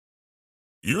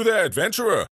You there,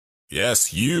 adventurer?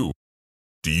 Yes, you.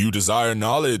 Do you desire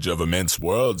knowledge of immense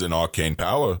worlds and arcane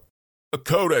power? A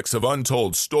codex of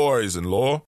untold stories and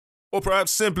lore? Or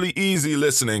perhaps simply easy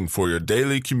listening for your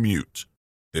daily commute?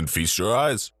 Then feast your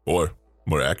eyes, or,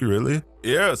 more accurately,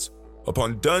 ears,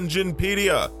 upon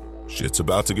Dungeonpedia. Shit's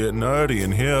about to get nerdy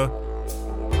in here.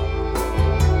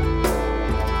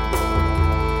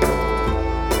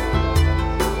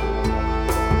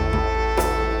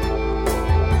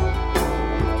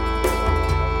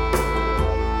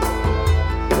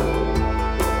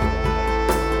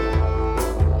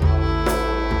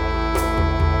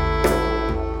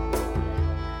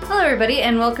 Everybody,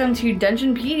 and welcome to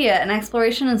Dungeonpedia, an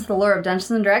exploration into the lore of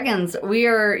Dungeons & Dragons. We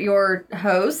are your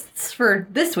hosts for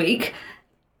this week,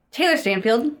 Taylor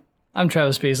Stanfield. I'm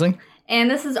Travis Beasley.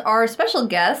 And this is our special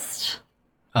guest,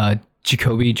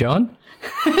 Jacoby John.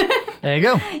 There you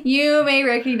go. You may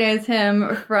recognize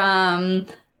him from,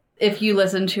 if you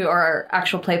listen to our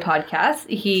actual play podcast,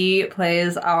 he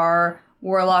plays our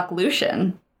Warlock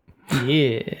Lucian.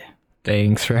 Yeah.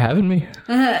 Thanks for having me.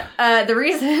 The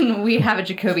reason we have a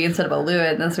Jacoby instead of a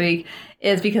Lewin this week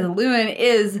is because Lewin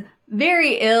is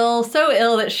very ill, so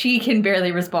ill that she can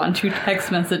barely respond to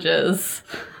text messages.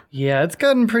 Yeah, it's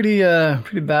gotten pretty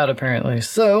bad apparently.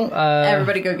 So,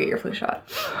 everybody go get your flu shot.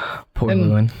 Poor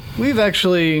Lewin. We've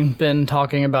actually been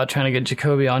talking about trying to get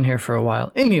Jacoby on here for a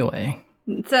while. Anyway.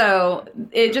 So,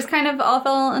 it just kind of all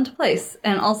fell into place.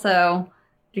 And also,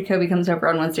 Jacoby comes over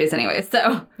on Wednesdays anyway,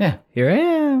 so. Yeah, here I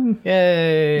am.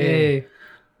 Yay.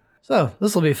 So,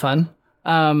 this will be fun.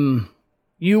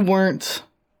 You weren't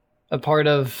a part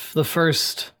of the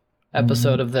first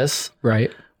episode of this.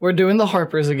 Right. We're doing the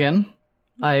Harpers again.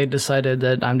 I decided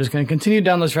that I'm just going to continue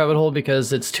down this rabbit hole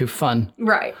because it's too fun.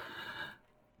 Right.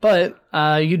 But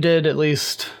you did at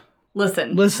least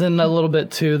listen a little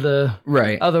bit to the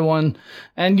other one,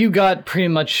 and you got pretty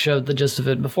much the gist of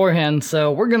it beforehand,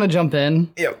 so we're going to jump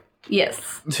in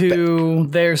to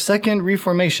their second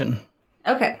reformation.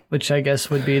 Okay. Which I guess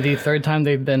would be the third time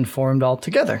they've been formed all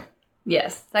together.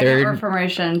 Yes. Second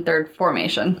reformation, third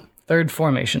formation. Third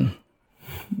formation.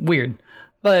 Weird.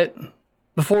 But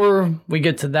before we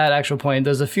get to that actual point,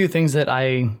 there's a few things that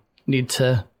I need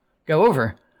to go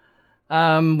over.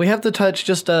 We have to touch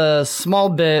just a small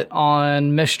bit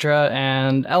on Mystra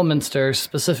and Elminster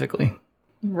specifically.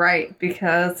 Right,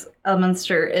 because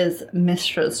Elminster is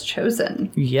Mystra's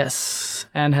chosen. Yes,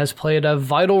 and has played a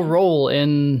vital role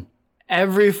in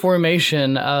every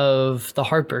formation of the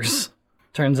Harpers,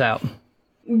 turns out.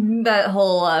 That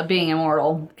whole being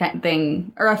immortal kind of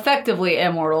thing, or effectively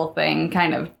immortal thing,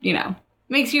 kind of,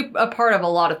 makes you a part of a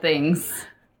lot of things.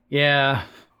 Yeah.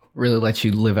 Really lets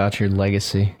you live out your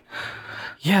legacy.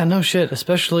 Yeah, no shit.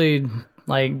 Especially,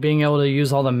 being able to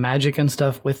use all the magic and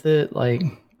stuff with it.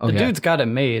 Dude's got it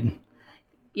made.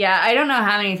 Yeah, I don't know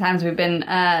how many times we've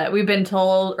been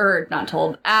told, or not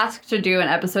told, asked to do an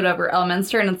episode over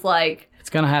Elminster, and it's like...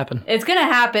 It's gonna happen. It's gonna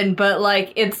happen, but,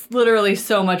 it's literally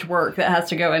so much work that has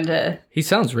to go into... He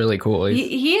sounds really cool.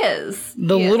 He is.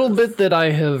 The little bit that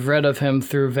I have read of him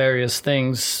through various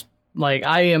things,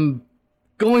 I am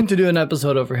going to do an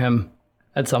episode over him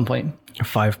at some point. A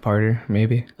 5-parter,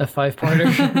 maybe. A 5-parter?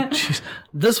 Jeez.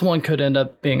 This one could end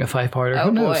up being a 5-parter. Oh,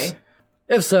 who knows? Boy.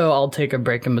 If so, I'll take a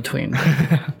break in between.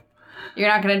 You're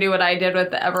not going to do what I did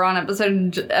with the Eberron episode,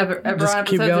 and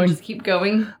just keep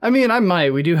going? I mean, I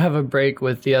might. We do have a break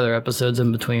with the other episodes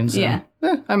in between, so yeah.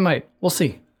 I might. We'll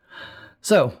see.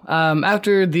 So,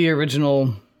 after the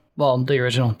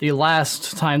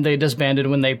last time they disbanded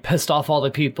when they pissed off all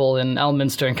the people in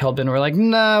Elminster and Kelvin, we're like,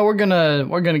 nah, we're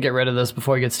gonna get rid of this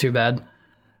before it gets too bad.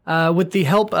 With the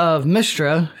help of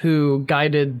Mystra, who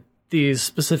guided these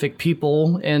specific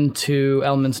people into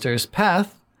Elminster's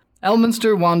path,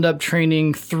 Elminster wound up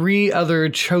training 3 other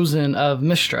chosen of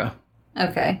Mystra.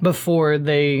 Okay. Before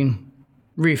they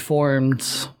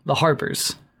reformed the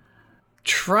Harpers.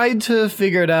 Tried to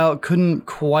figure it out, couldn't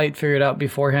quite figure it out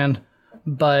beforehand,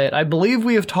 but I believe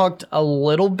we have talked a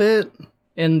little bit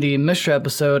in the Mystra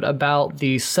episode about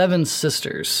the 7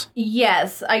 sisters.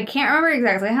 Yes, I can't remember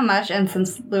exactly how much, and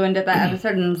since Lewin did that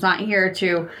episode and is not here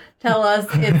to tell us,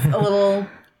 it's a little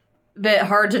bit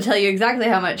hard to tell you exactly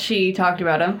how much she talked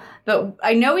about them. But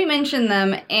I know we mentioned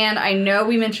them, and I know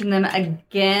we mentioned them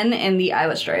again in the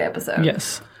Eilish episode.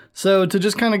 Yes. So to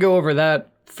just kind of go over that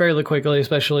fairly quickly,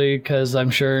 especially because I'm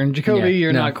sure, Jacoby,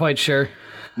 you're not quite sure.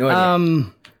 No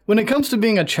idea. When it comes to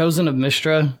being a chosen of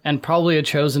Mystra, and probably a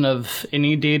chosen of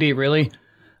any deity, really,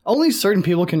 only certain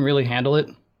people can really handle it.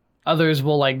 others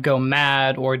will like go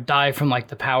mad or die from like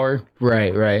the power.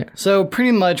 Right. So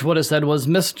pretty much what it said was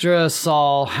Mystra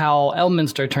saw how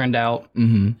Elminster turned out,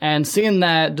 and seeing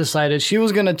that, decided she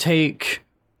was going to take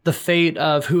the fate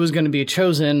of who was going to be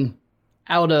chosen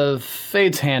out of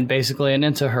Fate's hand, basically, and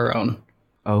into her own.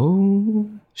 Oh.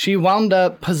 She wound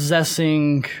up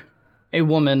possessing a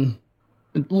woman,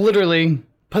 literally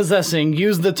possessing,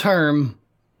 use the term.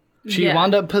 She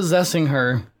wound up possessing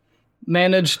her,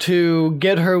 managed to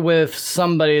get her with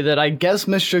somebody that I guess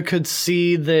Mystra could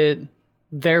see that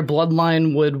their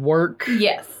bloodline would work.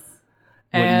 Yes.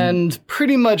 And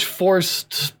pretty much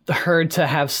forced her to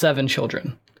have 7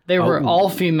 children. They were all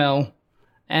female,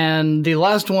 and the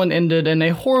last one ended in a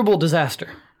horrible disaster.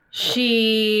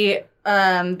 She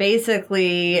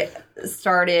basically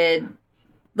started,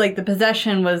 like, the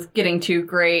possession was getting too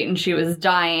great and she was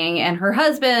dying, and her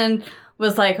husband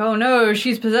was like, oh no,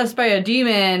 she's possessed by a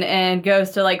demon, and goes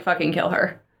to, like, fucking kill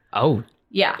her. Oh.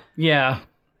 Yeah.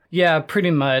 Yeah,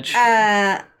 pretty much.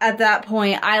 At that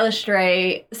point, Isla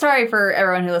Stray, sorry for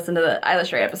everyone who listened to the Isla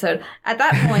Stray episode. At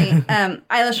that point,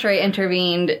 Isla Stray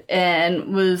intervened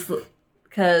and was,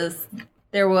 because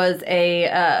there was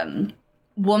a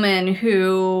woman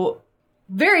who,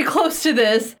 very close to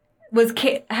this,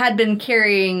 had been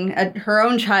carrying her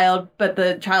own child, but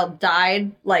the child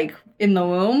died, like, in the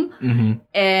womb. Mm-hmm.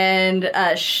 And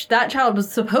that child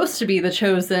was supposed to be the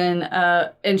chosen,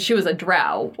 and she was a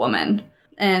drow woman.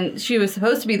 And she was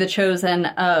supposed to be the chosen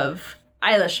of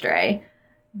Isla Stray.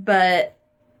 But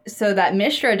so that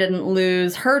Mystra didn't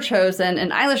lose her chosen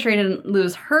and Isla Stray didn't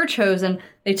lose her chosen,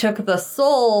 they took the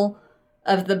soul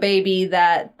of the baby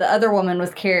that the other woman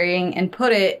was carrying and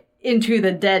put it into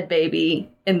the dead baby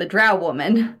in the drow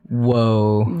woman.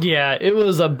 Whoa. Yeah, it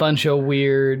was a bunch of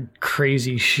weird,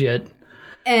 crazy shit.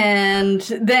 And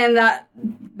then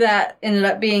that ended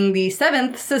up being the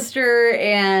 7th sister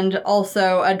and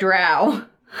also a drow.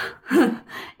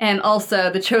 And also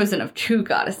the chosen of 2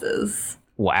 goddesses.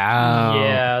 Wow.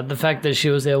 Yeah, the fact that she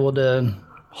was able to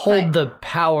hold the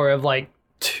power of like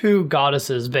 2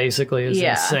 goddesses basically is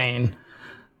insane.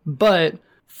 But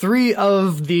 3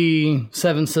 of the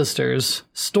 7 sisters,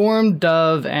 Storm,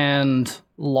 Dove, and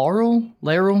Laurel?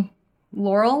 Laurel?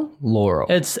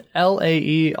 It's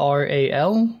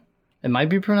Laeral. It might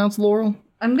be pronounced Laurel.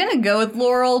 I'm gonna go with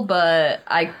Laurel, but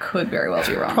I could very well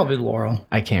be wrong. Probably Laurel.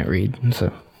 I can't read,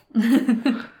 so.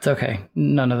 It's okay.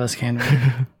 None of us can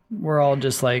read. We're all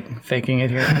just like faking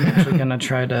it here. I'm actually gonna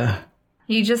try to...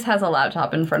 He just has a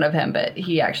laptop in front of him, but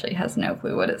he actually has no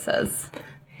clue what it says.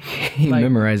 He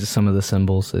memorizes some of the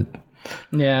symbols.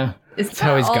 Yeah. It's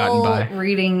how he's gotten by.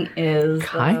 Reading is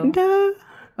Kinda?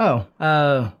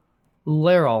 Oh,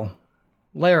 Laurel.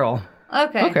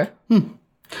 Okay.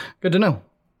 Good to know.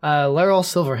 Laurel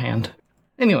Silverhand.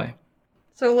 Anyway.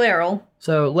 So Laurel.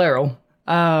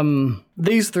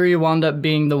 These 3 wound up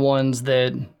being the ones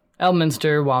that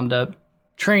Elminster wound up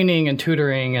training and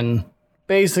tutoring and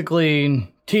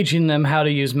basically teaching them how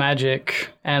to use magic.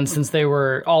 And since they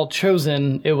were all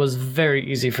chosen, it was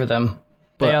very easy for them.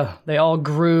 They all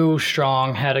grew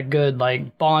strong, had a good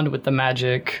like bond with the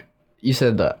magic. You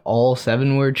said that all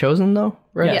 7 were chosen, though?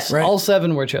 Right? Yes, right? all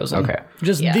 7 were chosen. Okay.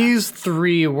 Just these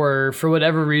 3 were, for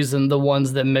whatever reason, the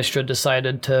ones that Mystra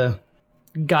decided to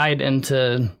guide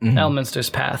into Elminster's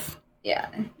path. Yeah.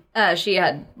 She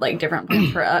had like different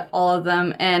plans for all of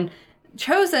them, and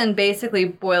chosen basically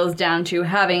boils down to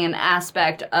having an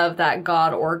aspect of that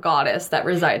god or goddess that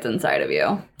resides inside of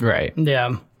you. Right.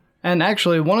 Yeah. And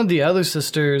actually, one of the other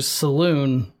sisters,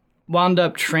 Saloon, wound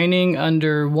up training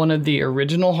under one of the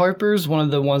original Harpers, one of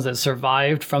the ones that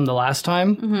survived from the last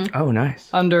time, Oh, nice.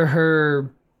 under her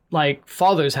like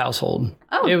father's household.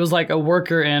 Oh. It was like a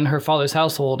worker in her father's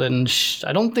household, and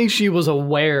I don't think she was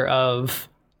aware of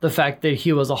the fact that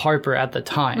he was a Harper at the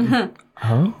time.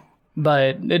 Oh?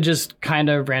 But it just kind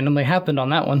of randomly happened on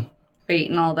that one. Fate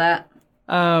and all that.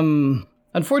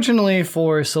 Unfortunately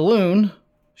for Saloon,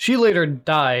 she later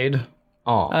died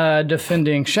Oh.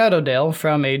 defending Shadowdale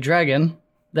from a dragon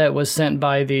that was sent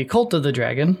by the Cult of the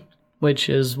Dragon, which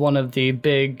is one of the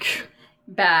big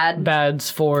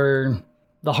bads for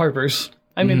the Harpers.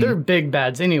 I mean, they're big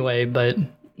bads anyway, but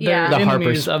they're The enemies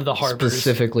Harpers of the Harpers.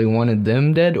 specifically wanted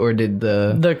them dead, or did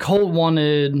The Cult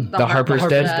wanted the Harpers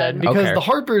dead? because Okay. the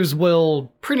Harpers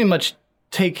will pretty much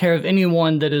take care of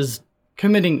anyone that is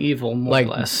committing evil, more Like,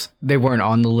 or less. they weren't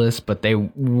on the list, but they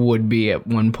would be at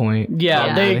one point. Yeah,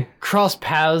 probably. they crossed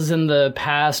paths in the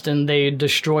past and they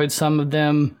destroyed some of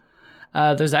them.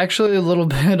 There's actually a little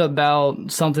bit about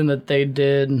something that they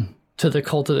did to the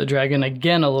Cult of the Dragon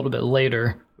again a little bit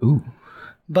later. Ooh.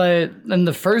 But in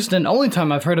the first and only time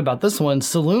I've heard about this one,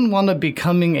 Saloon wound up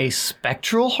becoming a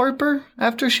spectral Harper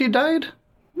after she died.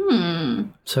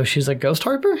 So she's a ghost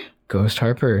Harper? Ghost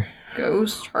Harper.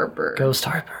 Ghost Harper. Ghost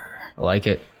Harper. I like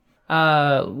it.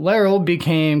 Laryl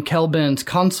became Kelbin's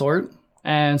consort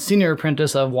and senior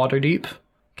apprentice of Waterdeep.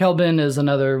 Kelbin is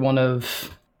another one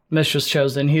of Mistress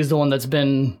Chosen. He's the one that's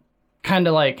been kind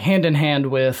of like hand in hand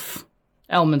with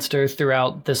Elminster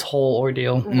throughout this whole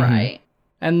ordeal. Right.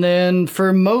 And then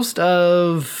for most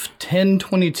of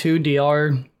 1022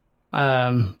 DR,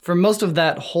 for most of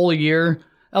that whole year,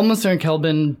 Elminster and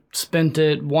Kelbin spent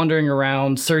it wandering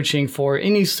around searching for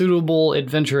any suitable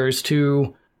adventurers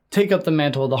to take up the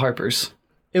mantle of the Harpers.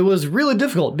 It was really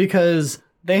difficult because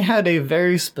they had a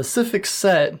very specific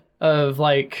set of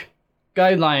like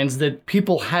guidelines that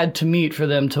people had to meet for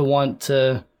them to want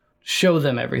to show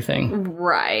them everything.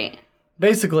 Right.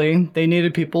 Basically, they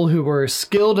needed people who were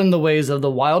skilled in the ways of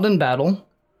the wild in battle,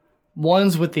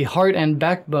 ones with the heart and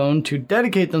backbone to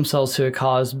dedicate themselves to a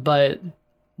cause, but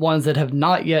ones that have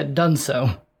not yet done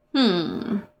so.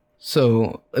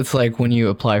 So it's like when you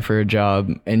apply for a job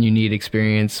and you need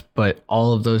experience, but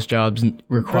all of those jobs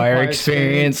require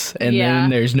experience, and Yeah. then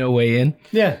there's no way in.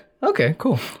 Yeah, Okay,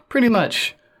 cool. pretty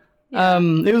much.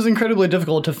 It was incredibly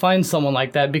difficult to find someone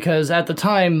like that because at the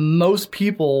time, most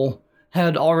people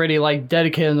had already like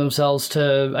dedicated themselves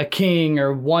to a king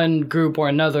or one group or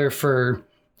another for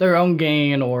their own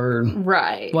gain or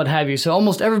Right. what have you. So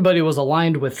almost everybody was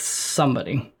aligned with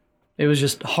somebody. It was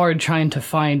just hard trying to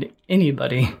find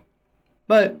anybody.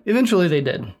 But eventually they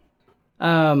did.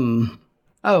 Storm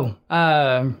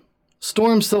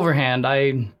Silverhand,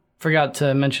 I forgot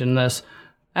to mention this,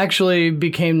 actually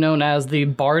became known as the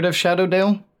Bard of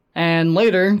Shadowdale, and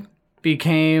later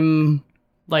became,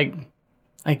 like,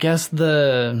 I guess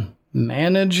the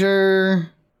manager.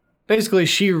 Basically,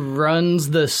 she runs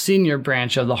the senior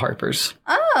branch of the Harpers.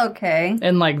 Oh, okay.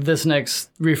 And, like, this next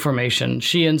reformation,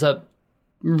 she ends up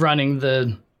running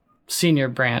the senior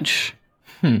branch.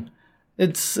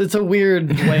 It's a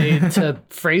weird way to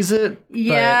phrase it.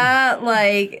 Yeah,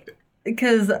 like,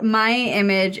 because my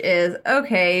image is,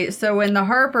 okay, so when the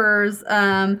Harpers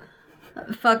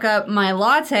fuck up my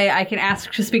latte, I can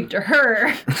ask to speak to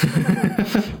her.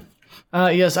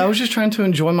 Yes, I was just trying to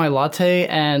enjoy my latte,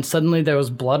 and suddenly there was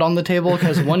blood on the table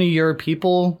because one of your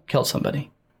people killed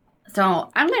somebody. So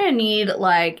I'm going to need,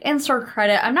 like, in-store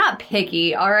credit. I'm not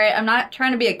picky, all right? I'm not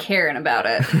trying to be a Karen about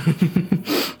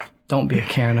it. Don't be a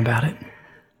Karen about it.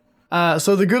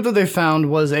 So the group that they found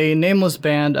was a nameless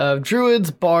band of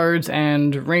druids, bards,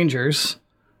 and rangers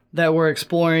that were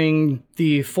exploring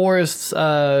the forests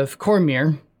of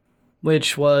Cormyr,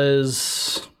 which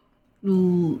was...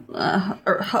 One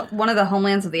of the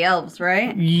homelands of the elves,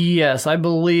 right? Yes, I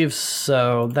believe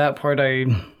so. That part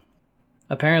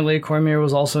Apparently, Cormyr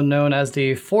was also known as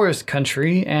the Forest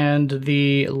Country and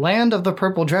the Land of the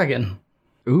Purple Dragon.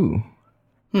 Ooh.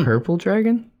 Purple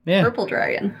dragon? Yeah. Purple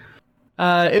dragon.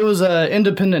 It was an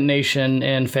independent nation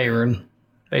in Faerun,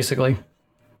 basically.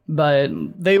 But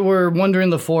they were wandering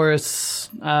the forests,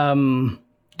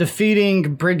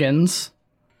 defeating brigands,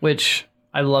 which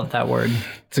I love that word.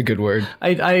 It's a good word.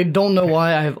 I don't know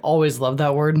why I have always loved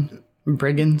that word.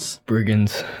 Brigands.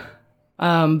 Brigands.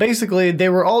 Basically, they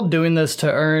were all doing this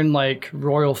to earn, like,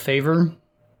 royal favor.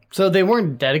 So they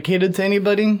weren't dedicated to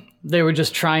anybody. They were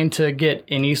just trying to get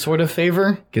any sort of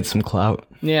favor. Get some clout.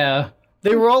 Yeah.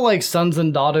 They were all, like, sons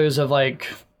and daughters of, like,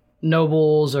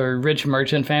 nobles or rich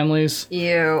merchant families.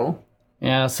 Ew.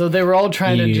 Yeah, so they were all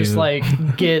trying to just, Ew.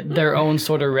 like, get their own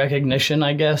sort of recognition,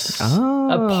 I guess,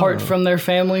 apart from their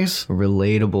families.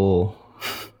 Relatable.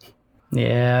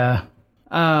 Yeah.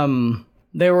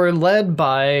 They were led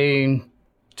by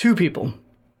two people.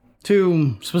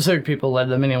 Two specific people led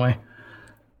them anyway.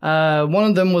 One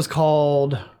of them was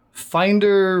called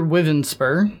Finder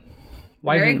Wyvernspur.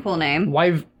 Very cool name.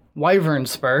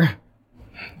 Wyvernspur.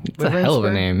 It's a hell of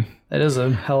a name. That is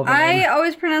a hell of a name. I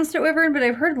always pronounced it Wyvern, but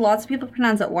I've heard lots of people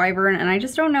pronounce it Wyvern, and I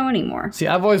just don't know anymore. See,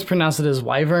 I've always pronounced it as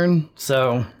Wyvern,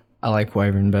 so I like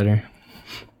wyvern better.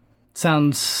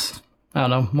 sounds, I don't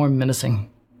know, more menacing.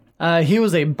 He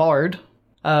was a bard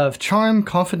of charm,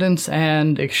 confidence,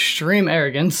 and extreme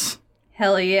arrogance.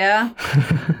 Hell yeah.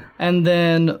 And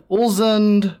then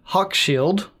Ulzund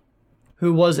Hawkshield,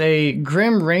 who was a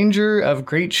grim ranger of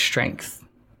great strength.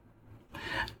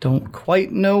 Don't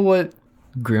quite know what...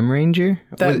 Grim Ranger?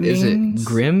 That What, is means- it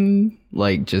grim?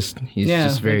 Like, just, he's Yeah,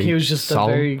 just very like he was just solemn?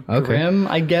 a very Okay. grim,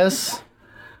 I guess.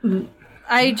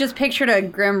 I just pictured a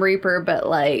Grim Reaper, but,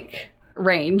 like,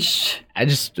 ranged. I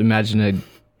just imagine a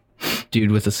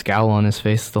dude with a scowl on his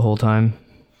face the whole time.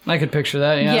 I could picture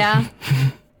that, yeah.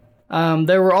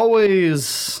 There were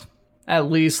always at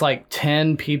least like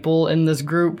 10 people in this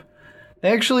group.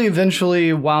 They actually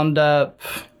eventually wound up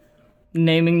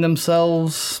naming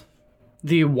themselves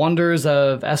the Wonders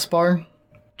of Espar.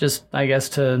 Just, I guess,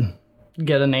 to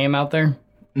get a name out there.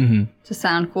 To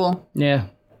sound cool. Yeah.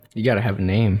 You gotta have a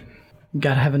name.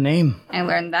 Gotta have a name. I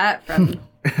learned that from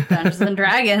Dungeons and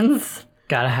Dragons.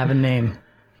 Gotta have a name.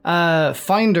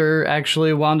 Finder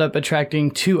actually wound up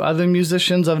attracting 2 other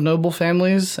musicians of noble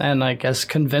families and I guess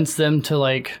convinced them to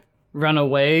like run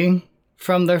away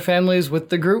from their families with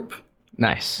the group.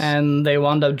 Nice. And they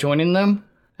wound up joining them.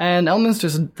 And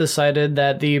Elminster decided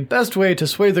that the best way to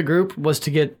sway the group was to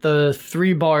get the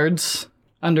 3 bards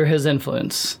under his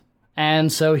influence.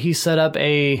 And so he set up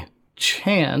a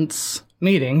chance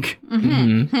meeting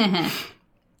in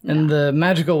the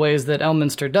magical ways that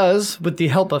Elminster does with the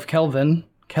help of Kelvin.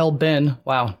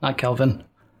 Wow, not Kelvin.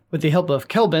 With the help of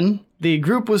Kelvin, the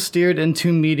group was steered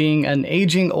into meeting an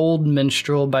aging old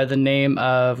minstrel by the name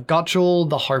of Gotchel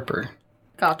the Harper.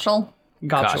 Gotchel.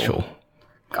 Gotchel.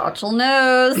 Gotchel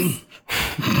knows.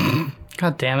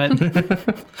 God damn it.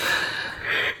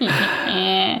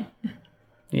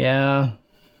 Yeah.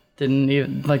 Didn't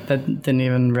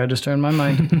even register in my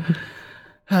mind.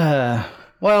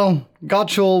 Well,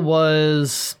 Gotchel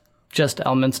was just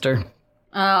Elminster.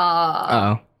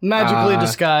 Oh. Magically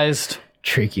disguised.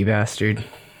 Tricky bastard.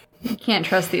 You can't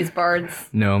trust these bards.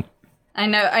 No. I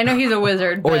know he's a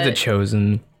wizard, Or but the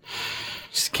chosen.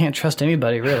 Just can't trust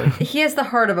anybody, really. he has the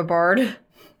heart of a bard.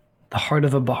 The heart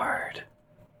of a bard.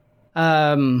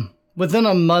 Within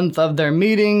a month of their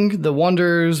meeting, the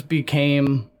Wanderers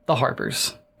became the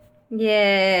Harpers.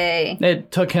 Yay.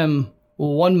 It took him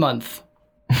 1 month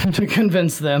to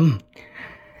convince them.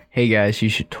 Hey guys, you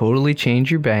should totally change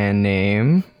your band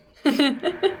name.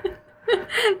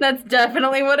 That's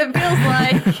definitely what it feels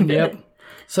like. Yep.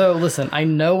 So listen, I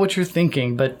know what you're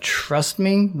thinking, but trust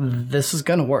me, this is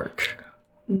gonna work.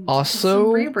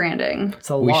 Also, Rebranding. It's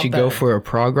a we lot should better. go for a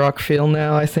prog rock feel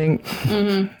now, I think.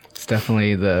 It's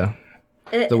definitely the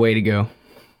way to go.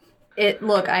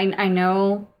 Look, I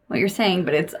know what you're saying,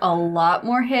 but it's a lot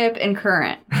more hip and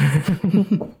current.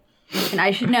 And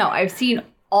I should know. I've seen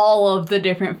all of the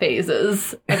different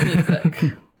phases of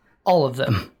music. all of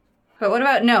them. But what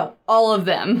about all of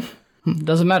them?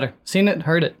 Doesn't matter. Seen it,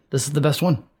 heard it. This is the best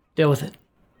one. Deal with it.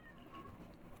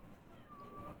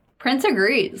 Prince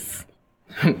agrees.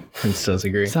 Prince does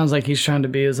agree. Sounds like he's trying to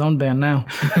be his own band now.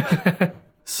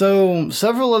 So,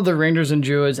 several of the Rangers and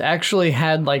Druids actually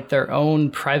had like their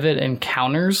own private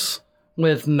encounters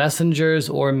with messengers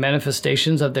or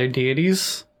manifestations of their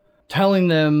deities, telling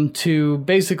them to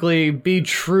basically be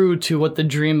true to what the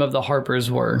dream of the Harpers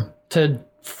were, to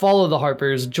follow the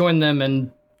Harpers, join them,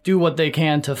 and do what they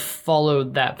can to follow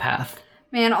that path.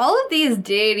 Man, all of these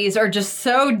deities are just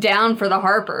so down for the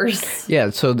Harpers.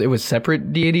 Yeah, so it was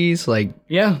separate deities, like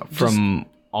Yeah. from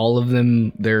all of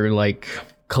them. They're like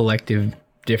collective,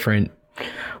 different.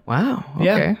 Wow. Okay.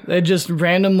 Yeah. They just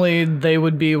randomly, they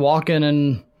would be walking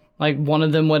and like one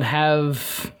of them would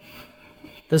have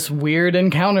this weird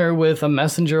encounter with a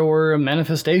messenger or a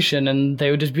manifestation, and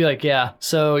they would just be like, yeah,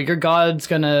 so your god's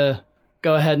gonna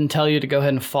go ahead and tell you to go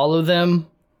ahead and follow them.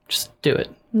 Just do it.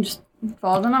 Just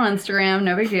follow them on Instagram,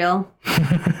 no big deal.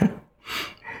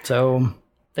 So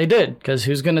they did, because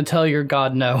who's gonna tell your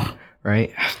god no?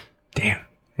 Right. Damn.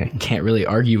 I can't really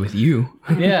argue with you.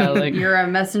 Yeah, like You're a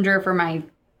messenger for my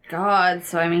god,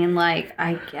 so I mean, like,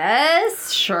 I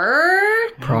guess,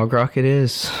 sure. Prog rock it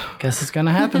is. guess it's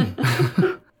gonna happen.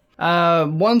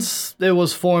 Once it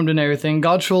was formed and everything,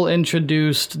 Gotchel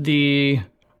introduced the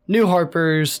new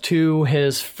Harpers to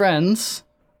his friends,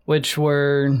 which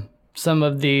were some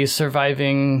of the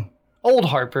surviving old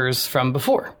Harpers from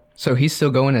before. So he's still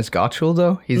going as Gotchel,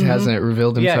 though? He hasn't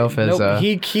revealed himself as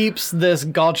he keeps this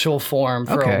Gotchel form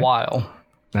for Okay. a while.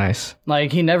 Nice.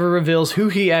 Like, he never reveals who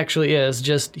he actually is,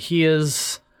 just he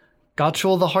is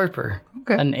Gotchel the Harper,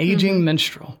 an aging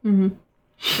minstrel.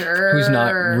 Sure. Who's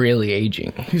not really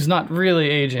aging. Who's not really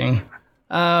aging.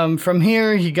 From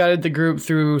here, he guided the group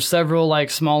through several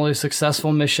like smaller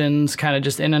successful missions, kind of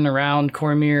just in and around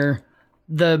Cormyr.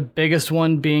 The biggest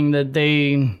one being that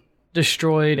they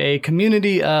destroyed a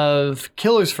community of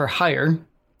killers for hire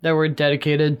that were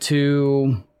dedicated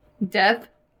to Death?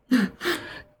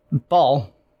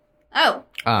 Baal. Oh,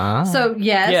 Ah. so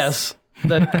yes. Yes,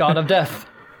 the god of death.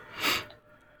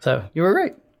 So you were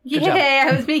right. Good job. Yay,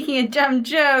 I was making a dumb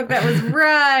joke. That was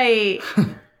right.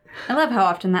 I love how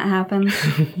often that happens.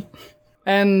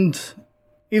 And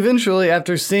eventually,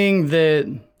 after seeing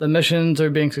that the missions are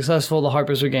being successful, the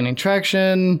Harpers are gaining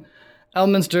traction,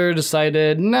 Elminster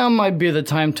decided now might be the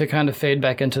time to kind of fade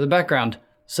back into the background.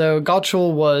 So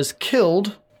Gottschall was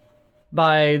killed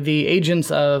by the agents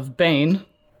of Bane.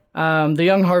 The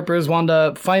young Harpers wound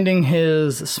up finding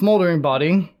his smoldering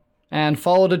body and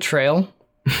followed a trail.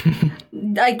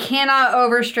 I cannot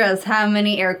overstress how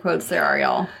many air quotes there are,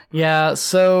 y'all. Yeah,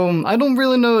 so I don't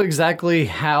really know exactly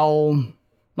how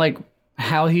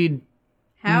he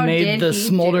How made did the he do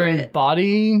smoldering it?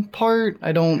 body part.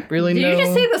 I don't really Did know. you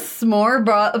just say the s'more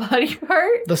body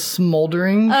part? The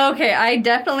smoldering? Okay, I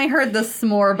definitely heard the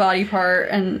s'more body part,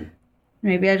 and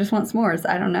maybe I just want s'mores.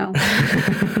 I don't know.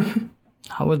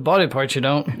 With body parts, you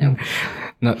don't.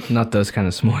 Not those kind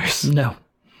of s'mores. No.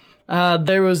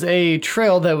 There was a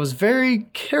trail that was very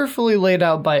carefully laid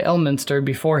out by Elminster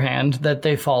beforehand that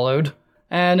they followed,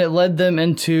 and it led them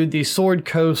into the Sword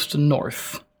Coast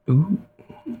North. Ooh.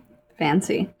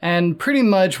 Fancy. And pretty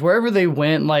much wherever they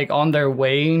went, like on their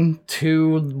way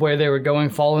to where they were going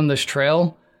following this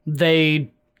trail, they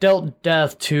dealt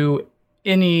death to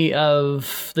any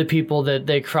of the people that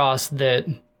they crossed that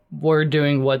were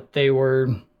doing what they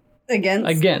were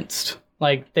against.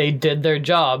 Like, they did their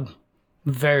job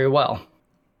very well.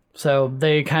 So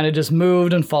they kind of just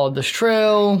moved and followed this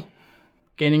trail,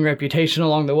 gaining reputation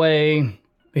along the way,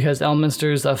 because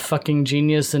Elminster's a fucking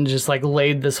genius and just, like,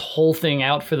 laid this whole thing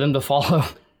out for them to follow.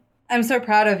 I'm so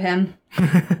proud of him.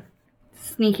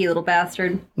 Sneaky little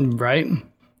bastard. Right?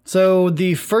 So,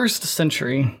 the first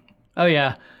century... Oh,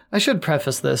 yeah. I should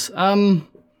preface this.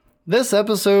 This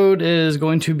episode is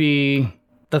going to be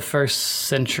the first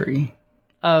century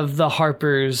of the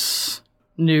Harper's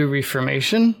new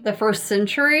reformation. The first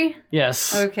century?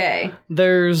 Yes. Okay.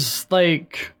 There's,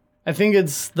 like... I think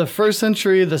it's the first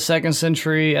century, the second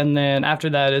century, and then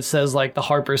after that it says, like, the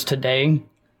Harpers today.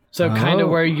 So kind of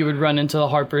where you would run into the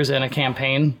Harpers in a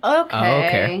campaign.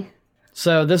 Okay.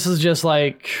 So this is just,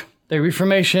 like, the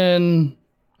Reformation,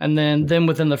 and then them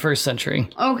within the first century.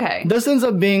 Okay. This ends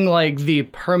up being, like, the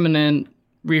permanent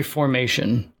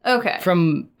Reformation, Okay.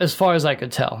 from as far as I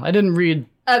could tell. I didn't read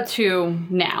Up to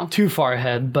now. too far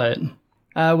ahead, but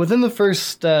within the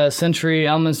first century,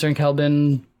 Elminster and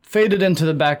Kelbin faded into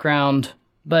the background,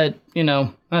 but, you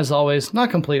know, as always,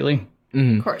 not completely.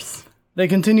 Of course. They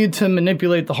continued to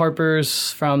manipulate the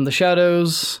Harpers from the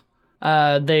shadows.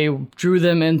 They drew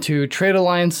them into trade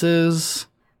alliances.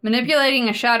 Manipulating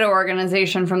a shadow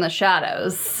organization from the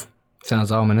shadows.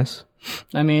 Sounds ominous.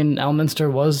 I mean, Elminster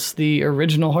was the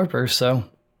original Harper, so,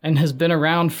 and has been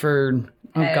around for,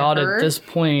 oh god, Ever? at this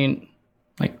point,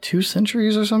 like 2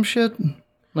 centuries or some shit.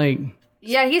 Like,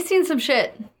 Yeah, he's seen some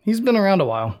shit. he's been around a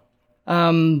while.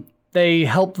 They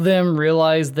helped them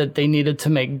realize that they needed to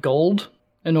make gold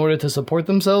in order to support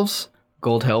themselves.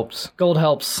 Gold helps. Gold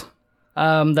helps.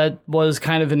 That was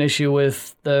kind of an issue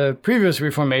with the previous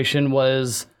Reformation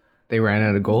was, They ran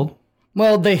out of gold.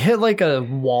 well, they hit like a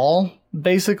wall,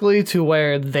 basically, to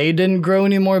where they didn't grow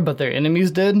anymore, but their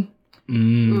enemies did.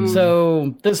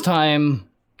 So this time,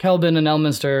 Kelbin and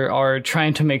Elminster are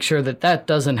trying to make sure that that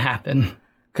doesn't happen.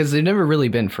 Because they've never really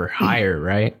been for hire,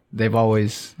 right? They've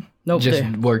always Nope, just they-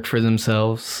 worked for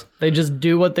themselves. They just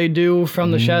do what they do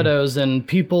from the shadows, and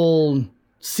people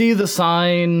see the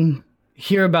sign,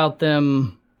 hear about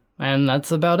them, and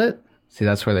that's about it. See,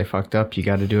 that's where they fucked up. You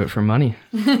got to do it for money.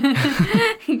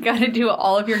 You gotta do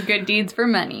all of your good deeds for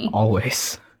money.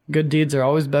 Always. Good deeds are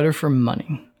always better for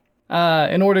money.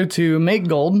 In order to make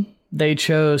gold, they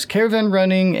chose caravan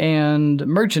running and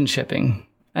merchant shipping.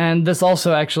 And this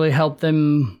also actually helped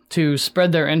them to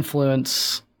spread their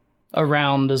influence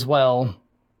around as well,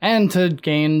 and to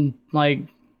gain, like,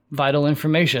 vital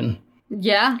information.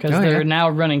 Yeah. Because Oh, they're yeah. now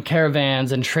running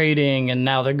caravans and trading, and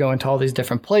now they're going to all these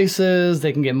different places.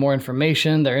 They can get more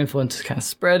information. Their influence is kind of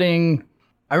spreading.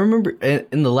 I remember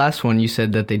in the last one you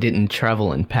said that they didn't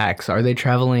travel in packs. Are they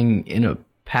traveling in a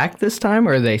pack this time,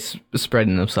 or are they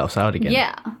spreading themselves out again?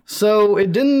 Yeah. So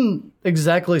it didn't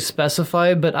exactly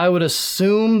specify, but I would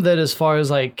assume that as far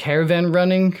as, like, caravan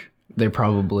running, They're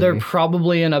probably... they're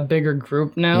probably in a bigger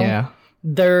group now. yeah.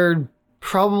 They're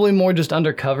probably more just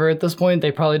undercover at this point.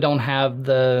 They probably don't have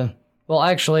the... Well,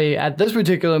 actually, at this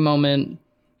particular moment,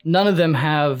 none of them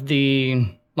have the,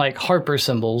 like, Harper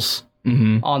symbols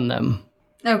on them.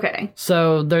 Okay.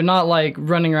 So they're not, like,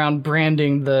 running around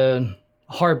branding the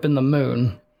harp and the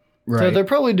moon. So Right. they're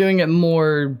probably doing it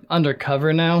more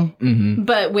undercover now,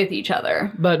 But with each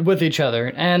other. but with each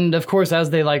other. And, of course, as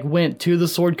they, like, went to the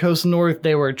Sword Coast North,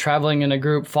 they were traveling in a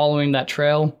group following that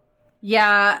trail.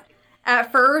 Yeah.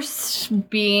 At first,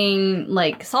 being,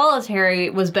 like, solitary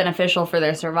was beneficial for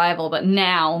their survival, but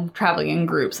now traveling in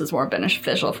groups is more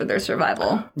beneficial for their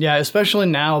survival. Yeah, especially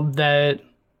now that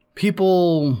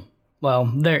people, well,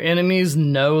 their enemies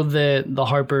know that the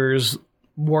Harpers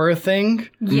were a thing.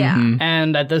 Yeah.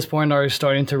 And at this point are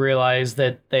starting to realize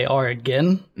that they are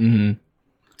again. Mm-hmm.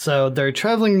 So they're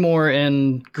traveling more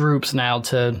in groups now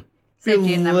to be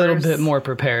Safety a in little numbers. bit more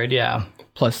prepared, yeah.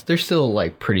 Plus, they're still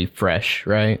like pretty fresh,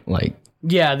 right? Like,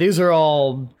 Yeah, these are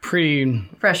all pretty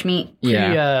Fresh meat.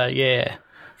 yeah,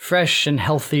 fresh and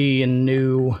healthy and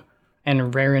new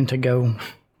and raring to go.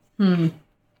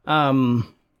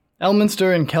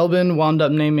 Elminster and Kelvin wound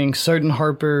up naming certain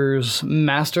Harpers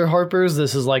Master Harpers.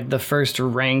 This is like the first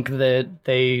rank that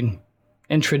they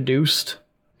introduced.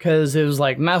 Because it was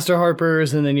like Master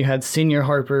Harpers, and then you had Senior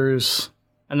Harpers,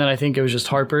 and then I think it was just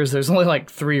Harpers. There's only like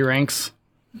 3 ranks.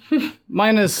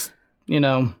 Minus,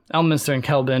 Elminster and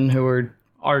Kelvin, who were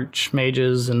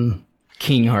archmages and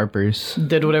King Harpers.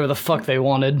 did whatever the fuck they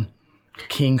wanted.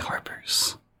 King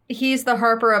Harpers. He's the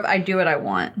Harper of I do what I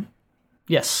want.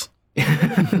 Yes.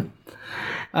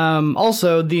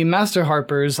 Also, the Master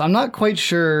Harpers, I'm not quite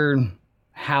sure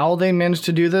how they managed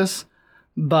to do this,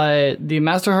 but the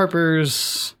Master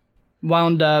Harpers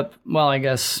wound up, well, I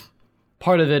guess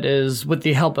part of it is with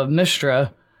the help of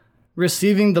Mystra,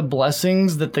 receiving the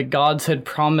blessings that the gods had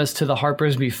promised to the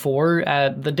Harpers before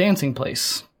at the dancing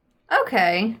place.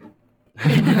 Okay.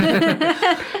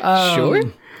 Sure.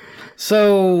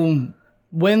 So,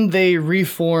 when they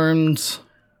reformed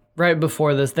right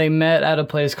before this, they met at a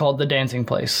place called the Dancing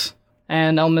Place.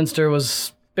 And Elminster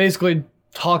was basically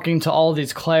talking to all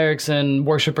these clerics and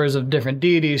worshippers of different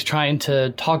deities, trying to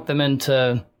talk them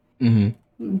into,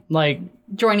 like,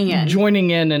 Joining in. joining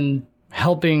in and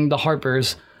helping the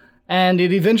Harpers. And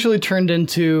it eventually turned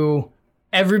into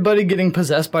everybody getting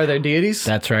possessed by their deities.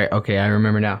 That's right. Okay, I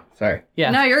remember now. Sorry.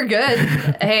 Yeah. No, you're good.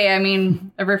 Hey, I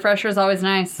mean, a refresher is always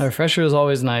nice. A refresher is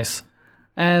always nice.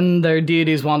 And their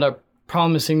deities wound up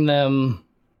promising them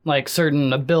like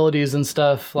certain abilities and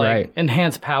stuff, like Right.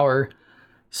 enhanced power.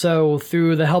 So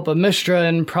through the help of Mystra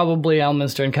and probably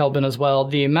Elminster and Kelvin as well,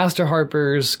 the Master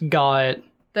Harpers got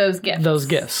Those gifts. those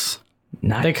gifts.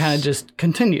 Nice. They kind of just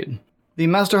continued. The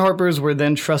Master Harpers were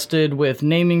then trusted with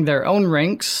naming their own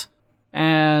ranks,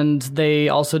 and they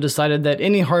also decided that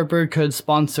any Harper could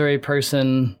sponsor a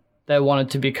person that wanted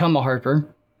to become a Harper.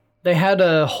 They had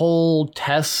a whole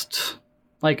test,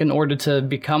 like in order to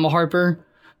become a Harper,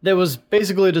 that was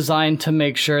basically designed to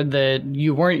make sure that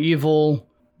you weren't evil,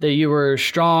 that you were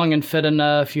strong and fit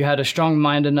enough, you had a strong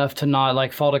mind enough to not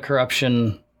like fall to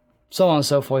corruption, so on and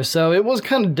so forth. So it was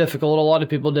kind of difficult. A lot of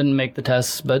people didn't make the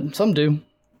tests, but some do.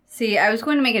 See, I was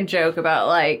going to make a joke about,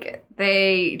 like,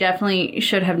 they definitely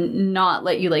should have not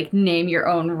let you, like, name your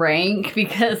own rank,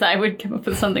 because I would come up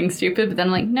with something stupid, but then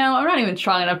I'm like, no, I'm not even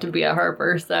strong enough to be a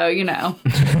Harper, so, Well,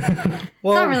 it's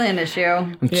not really an issue.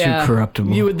 I'm too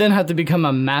corruptible. You would then have to become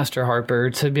a Master Harper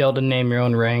to be able to name your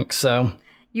own rank, so...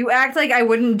 You act like I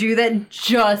wouldn't do that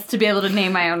just to be able to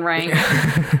name my own rank.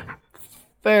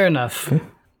 Fair enough.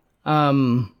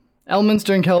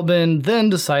 Elminster and Kelvin then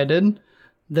decided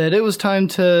that it was time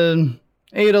to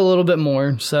aid a little bit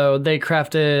more, so they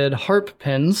crafted harp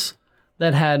pins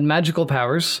that had magical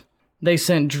powers. They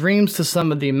sent dreams to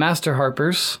some of the Master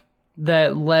Harpers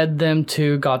that led them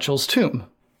to Gotchel's tomb.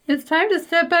 It's time to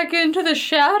step back into the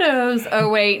shadows. Oh,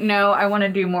 wait, no, I want to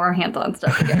do more hands-on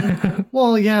stuff again.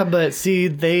 Well, yeah, but see,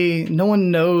 no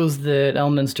one knows that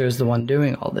Elminster is the one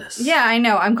doing all this. Yeah, I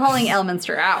know. I'm calling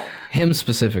Elminster out. Him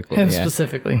specifically. Him yeah.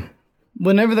 specifically.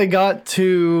 Whenever they got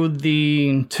to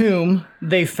the tomb,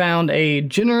 they found a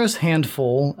generous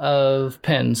handful of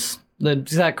pins. The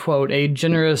exact quote, a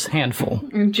generous handful.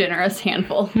 Generous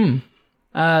handful.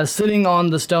 Sitting on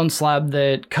the stone slab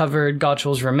that covered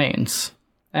Gotchel's remains.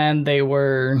 And they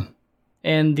were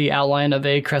in the outline of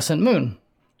a crescent moon.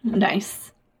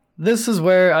 Nice. This is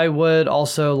where I would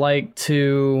also like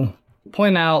to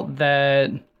point out that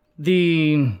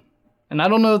and I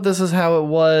don't know if this is how it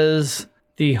was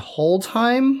the whole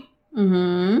time,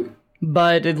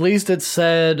 but at least it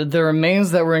said the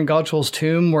remains that were in Gotchel's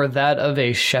tomb were that of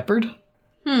a shepherd.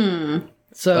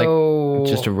 So,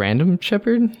 Just a random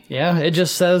shepherd? yeah, it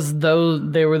just says though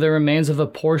they were the remains of a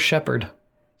poor shepherd.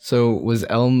 So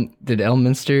did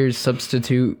Elminster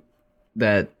substitute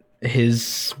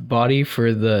his body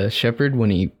for the shepherd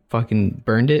when he fucking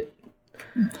burned it?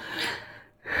 Did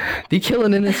he kill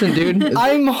an innocent dude?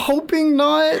 I'm hoping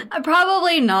not.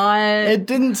 Probably not. It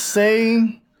didn't say.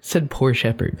 It said poor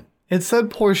shepherd. It said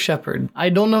poor shepherd. I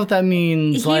don't know if that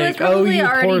means He was like, oh, probably you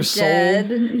already poor soul. dead.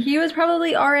 He was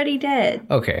probably already dead.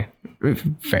 Okay.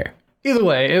 Fair. Either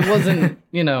way, it wasn't,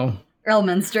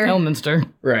 Elminster. Elminster,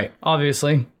 Right.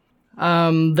 obviously.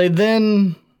 They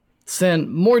then sent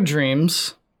more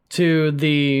dreams to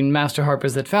the Master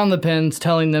Harpers that found the pins,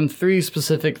 telling them 3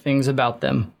 specific things about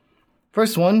them.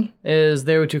 First one is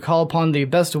they were to call upon the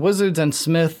best wizards and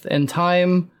smith in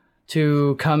time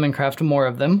to come and craft more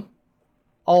of them.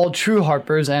 All true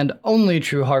harpers and only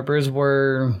true harpers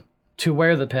were to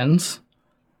wear the pins,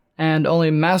 and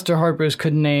only master harpers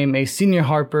could name a senior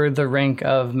harper the rank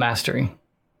of mastery.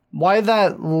 Why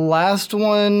that last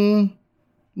one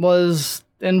was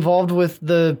involved with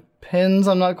the pins,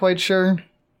 I'm not quite sure.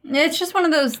 It's just one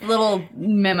of those little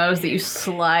memos that you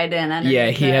slide in. Yeah,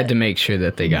 he had to make sure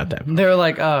that they got that. They were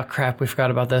like, oh crap, we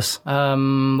forgot about this.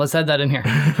 Let's add that in here.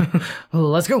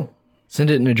 Let's go.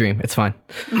 Send it in a dream. It's fine.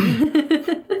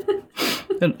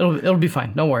 It'll be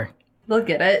fine. Don't worry. They'll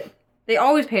get it. They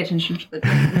always pay attention to the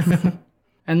dreams.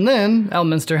 And then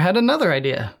Elminster had another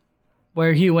idea,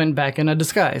 where he went back in a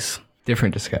disguise.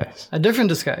 Different disguise. A different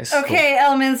disguise. Okay,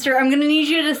 Elminster, I'm going to need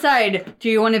you to decide. Do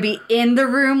you want to be in the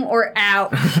room or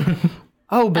out?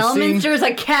 Oh, but Elminster's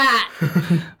a cat.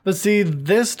 see,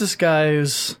 this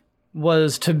disguise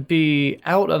was to be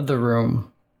out of the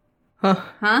room. Huh?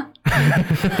 All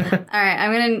right,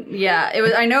 I'm going to... Yeah,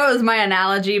 I know it was my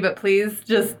analogy, but please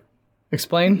just...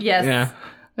 Explain? Yes.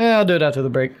 Yeah, I'll do it after the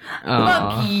break.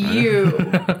 Fuck you.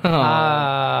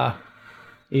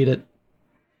 Eat it.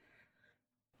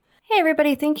 Hey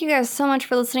everybody, thank you guys so much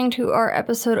for listening to our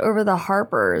episode over the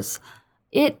Harpers.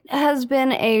 It has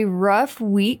been a rough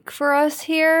week for us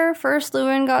here. First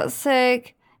Lewin got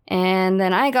sick, and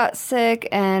then I got sick,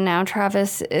 and now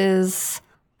Travis is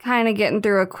kind of getting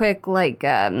through a quick,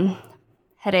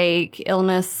 headache,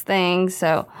 illness thing,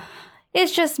 so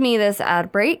it's just me this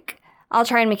ad break. I'll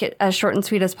try and make it as short and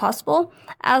sweet as possible.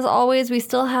 As always, we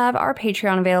still have our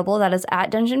Patreon available. That is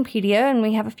at Dungeonpedia, and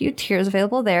we have a few tiers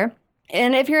available there.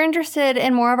 And if you're interested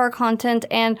in more of our content,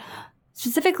 and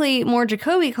specifically more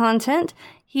Jacoby content,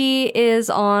 he is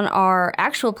on our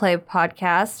actual play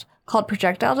podcast called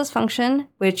Projectile Dysfunction,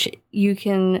 which you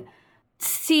can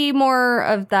see more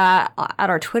of that at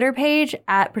our Twitter page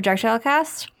at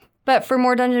ProjectileCast. But for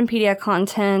more Dungeonpedia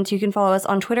content, you can follow us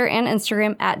on Twitter and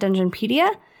Instagram at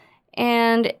Dungeonpedia.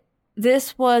 And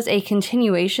this was a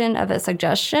continuation of a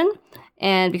suggestion.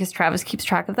 And because Travis keeps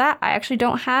track of that, I actually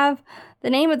don't have the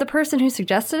name of the person who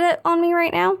suggested it on me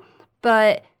right now,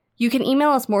 but you can email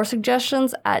us more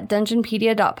suggestions at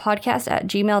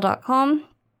dungeonpedia.podcast@gmail.com.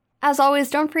 As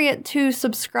always, don't forget to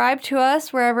subscribe to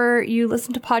us wherever you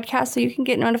listen to podcasts so you can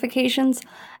get notifications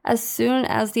as soon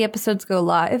as the episodes go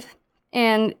live.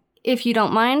 And if you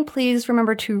don't mind, please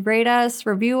remember to rate us,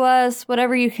 review us,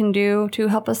 whatever you can do to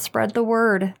help us spread the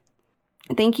word.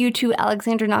 Thank you to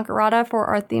Alexandra Nakarada for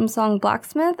our theme song,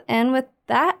 Blacksmith. And with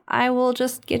that, I will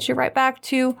just get you right back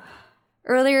to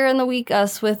earlier in the week,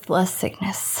 us with less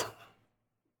sickness.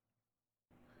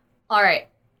 All right.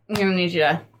 I'm going to need you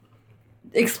to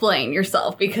explain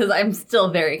yourself because I'm still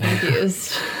very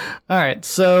confused. All right,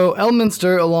 so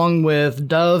Elminster, along with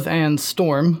Dove and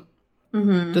Storm,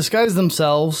 disguise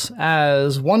themselves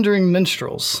as wandering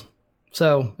minstrels.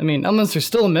 So, Elminster's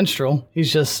still a minstrel.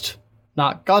 He's just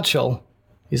not Gottschall.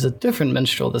 He's a different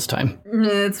minstrel this time.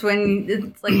 It's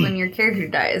like when your character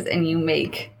dies and you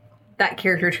make that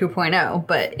character 2.0,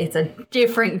 but it's a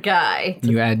different guy.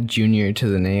 You add junior to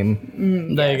the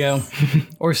name. There you go.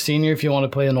 Or senior if you want to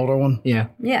play an older one. Yeah.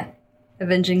 Yeah.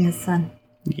 Avenging his son.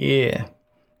 Yeah.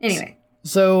 Anyway.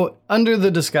 So, under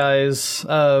the disguise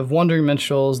of wandering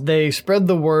minstrels, they spread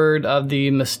the word of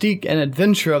the mystique and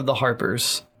adventure of the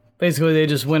Harpers. Basically, they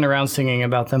just went around singing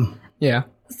about them. Yeah.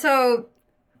 So,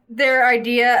 their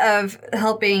idea of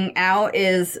helping out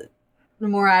is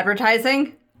more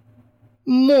advertising?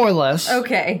 More or less.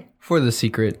 Okay. For the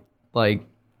secret, But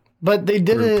they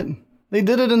did it. They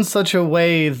did it in such a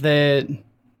way that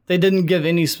they didn't give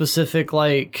any specific,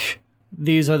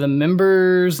 these are the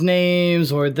members'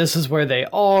 names, or this is where they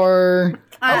are.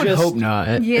 I would hope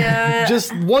not. Yeah.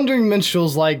 Just wandering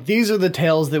minstrels, these are the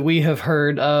tales that we have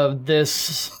heard of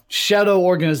this shadow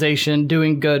organization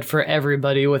doing good for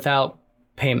everybody without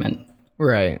payment.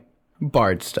 Right.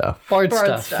 Bard stuff. Bard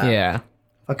stuff. Yeah.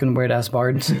 Fucking weird-ass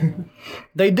bards.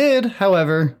 They did,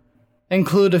 however,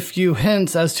 include a few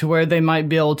hints as to where they might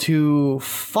be able to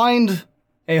find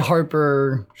a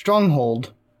Harper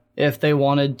stronghold if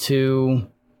anyone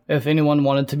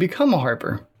wanted to become a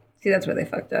Harper. See, that's where they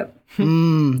fucked up.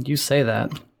 You say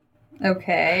that.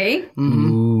 Okay.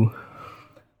 Ooh.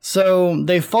 So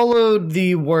they followed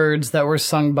the words that were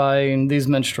sung by these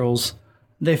minstrels.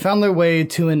 They found their way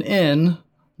to an inn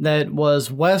that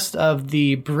was west of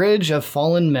the Bridge of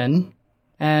Fallen Men,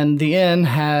 and the inn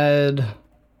had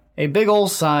a big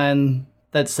old sign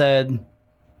that said,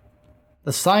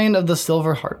 "The Sign of the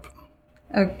Silver Harp."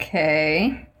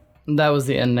 Okay. That was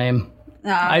the inn name.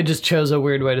 I just chose a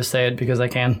weird way to say it because I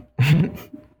can.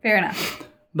 Fair enough.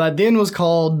 But the inn was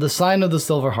called the Sign of the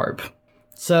Silver Harp.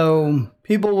 So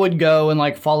people would go and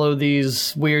like follow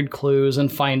these weird clues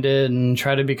and find it and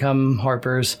try to become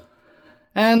harpers.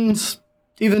 And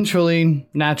eventually,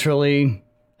 naturally,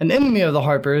 an enemy of the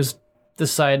harpers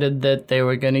decided that they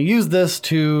were going to use this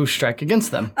to strike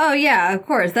against them. Oh, yeah, of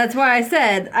course. That's why I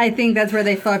said I think that's where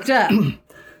they fucked up.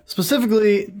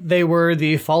 Specifically, they were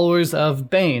the followers of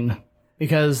Bane,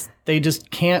 because they just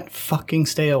can't fucking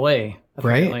stay away.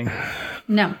 Apparently. Right?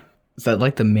 No. Is that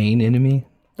like the main enemy?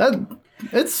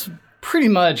 It's pretty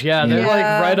much, yeah. They're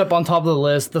like right up on top of the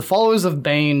list. The followers of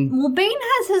Bane, Well, Bane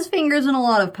has his fingers in a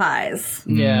lot of pies.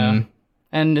 yeah,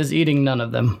 and is eating none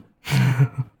of them.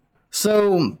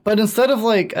 So, but instead of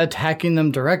like attacking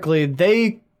them directly,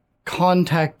 they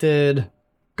contacted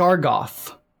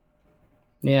Gargoth.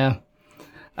 Yeah.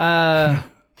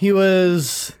 He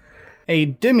was a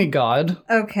demigod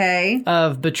Okay.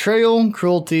 of betrayal,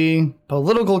 cruelty,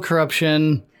 political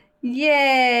corruption,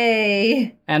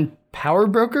 Yay. and power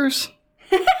brokers.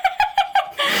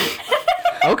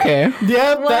 Okay.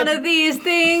 Yeah, One of these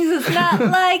things is not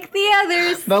like the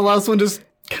others. that last one just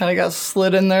kind of got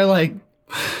slid in there, like,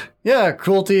 yeah,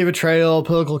 cruelty, betrayal,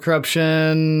 political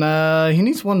corruption. He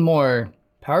needs one more.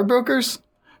 Power brokers?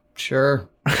 Sure.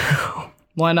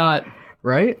 Why not?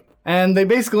 Right? And they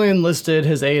basically enlisted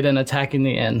his aid in attacking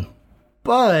the inn.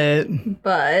 But,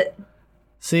 But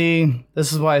see,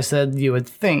 this is why I said you would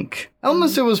think.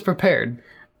 Elminster was prepared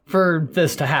for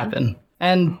this to happen.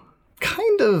 And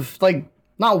kind of, like,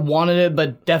 not wanted it,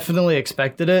 but definitely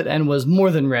expected it and was more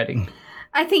than ready.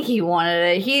 I think he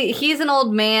wanted it. He's an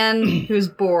old man who's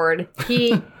bored.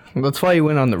 That's why he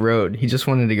went on the road. He just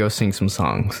wanted to go sing some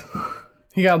songs.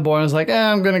 He got bored and was like,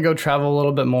 I'm going to go travel a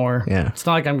little bit more. Yeah. It's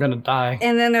not like I'm going to die.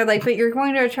 And then they're like, but you're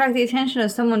going to attract the attention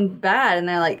of someone bad. And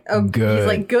they're like, oh, Good. He's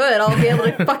like, good. I'll be able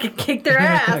to fucking kick their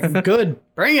ass. Good.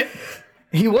 Bring it.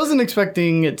 He wasn't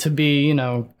expecting it to be,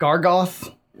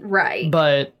 Gargoth, Right.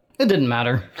 but it didn't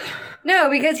matter.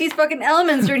 No, because he's fucking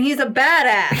Elminster and he's a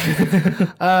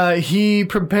badass. He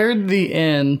prepared the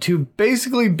inn to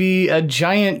basically be a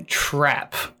giant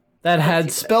trap that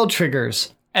had spell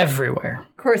triggers everywhere.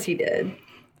 Of course he did.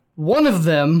 One of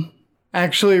them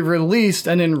actually released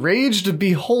an enraged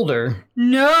beholder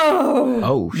No.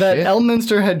 Oh, that shit.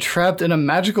 Elminster had trapped in a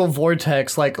magical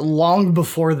vortex like long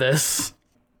before this.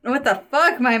 What the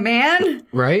fuck, my man?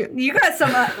 Right? You got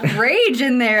some rage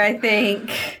in there, I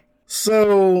think.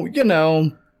 So,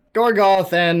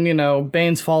 Gargoth and,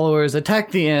 Bane's followers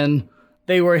attacked the inn.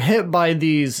 They were hit by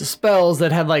these spells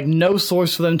that had, like, no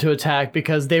source for them to attack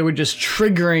because they were just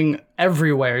triggering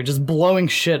everywhere, just blowing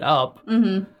shit up.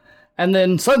 Mm-hmm. And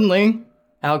then suddenly,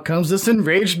 out comes this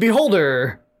enraged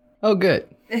beholder. Oh, good.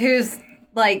 Who's,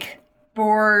 like,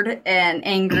 bored and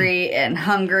angry and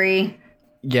hungry.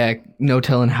 Yeah, no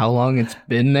telling how long it's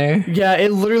been there. Yeah,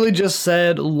 it literally just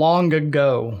said long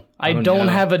ago. I don't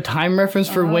no. have a time reference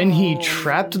for when he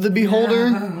trapped the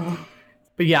beholder.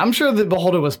 But yeah, I'm sure the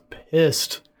beholder was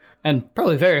pissed and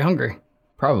probably very hungry.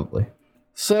 Probably.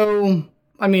 So,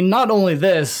 not only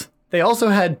this, they also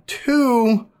had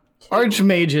two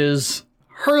archmages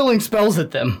hurling spells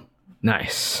at them.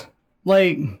 Nice.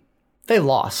 Like, they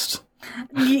lost.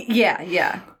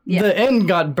 Yeah. The inn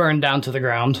got burned down to the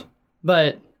ground,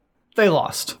 but they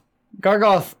lost.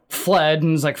 Gargoth fled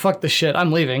and was like, fuck this shit,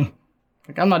 I'm leaving.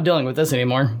 Like, I'm not dealing with this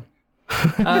anymore.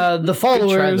 The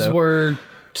followers though. were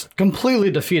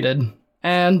completely defeated,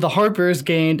 and the Harpers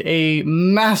gained a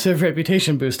massive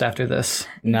reputation boost after this.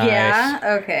 Nice.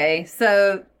 Yeah, okay.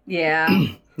 So, yeah.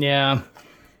 Yeah.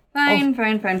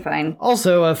 Fine.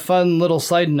 Also, a fun little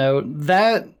side note,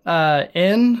 that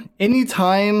inn,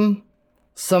 anytime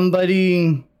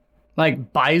somebody,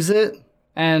 like, buys it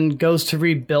and goes to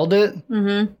rebuild it,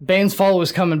 Bane's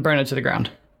followers come and burn it to the ground.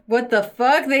 What the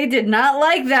fuck? They did not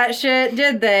like that shit,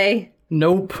 did they?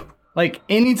 Nope. Like,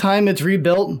 anytime it's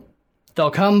rebuilt,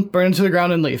 they'll come, burn it to the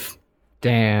ground, and leave.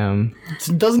 Damn.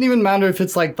 It doesn't even matter if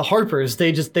it's like the Harpers.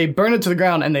 They burn it to the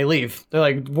ground and they leave. They're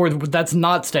like, that's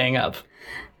not staying up.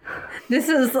 This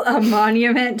is a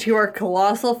monument to our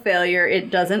colossal failure. It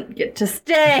doesn't get to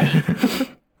stay.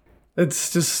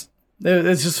 It's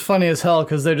just funny as hell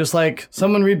because they're just like,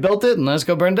 someone rebuilt it and let's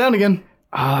go burn it down again.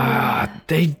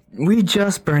 We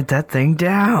just burnt that thing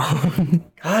down.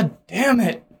 God damn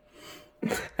it.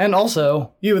 And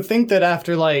also, you would think that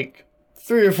after like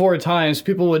 3 or 4 times,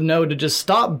 people would know to just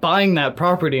stop buying that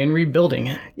property and rebuilding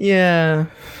it. Yeah.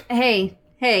 Hey.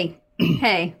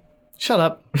 Shut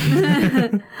up.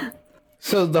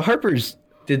 So the Harpers,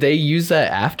 did they use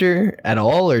that after at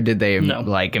all, or did they No.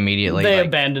 like immediately? They like,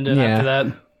 abandoned it yeah. after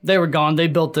that. They were gone. They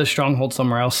built this stronghold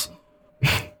somewhere else.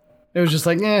 It was just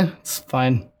like, it's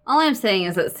fine. All I'm saying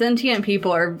is that sentient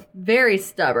people are very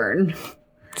stubborn.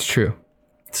 It's true.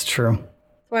 It's true. That's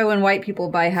why when white people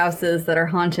buy houses that are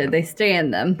haunted, they stay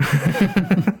in them.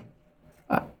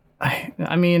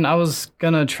 I mean, I was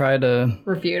gonna try to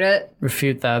Refute it.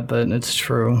 refute that, but it's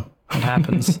true. It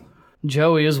happens.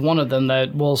 Joey is one of them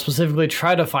that will specifically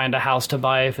try to find a house to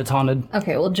buy if it's haunted.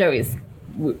 Okay, well, Joey's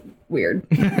weird.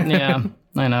 Yeah,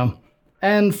 I know.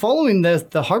 And following this,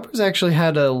 the Harpers actually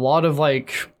had a lot of,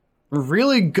 like,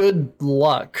 really good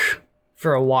luck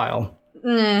for a while.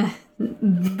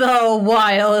 The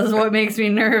while is what makes me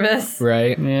nervous.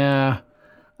 Right? Yeah.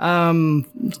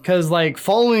 Because, like,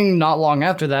 following not long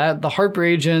after that, the Harper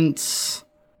agents,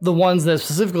 the ones that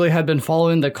specifically had been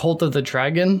following the Cult of the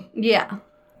Dragon, Yeah.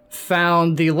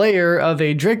 found the lair of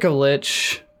a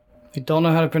Dracolich. I don't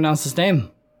know how to pronounce his name.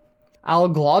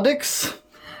 Alglodix?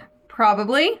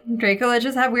 Probably.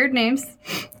 Dracoliches have weird names.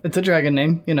 It's a dragon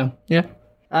name, you know. Yeah.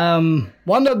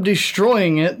 Wound up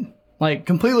destroying it, like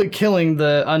completely killing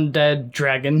the undead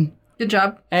dragon, Good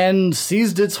job. and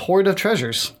seized its hoard of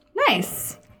treasures.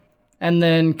 Nice. And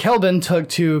then Kelvin took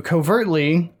to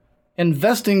covertly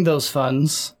investing those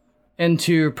funds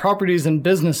into properties and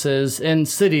businesses in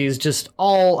cities just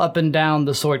all up and down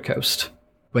the Sword Coast.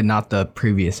 But not the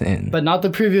previous inn. But not the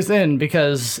previous inn,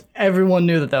 because everyone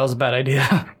knew that that was a bad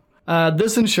idea.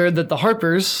 This ensured that the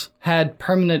Harpers had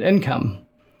permanent income.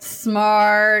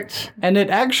 Smart. And it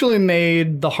actually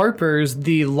made the Harpers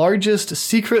the largest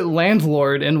secret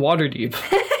landlord in Waterdeep.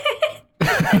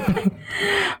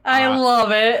 I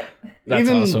love it. That's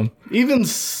awesome. Even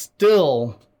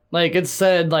still, like it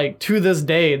said, like to this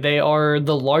day, they are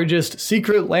the largest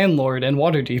secret landlord in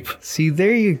Waterdeep. See,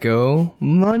 there you go.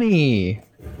 Money.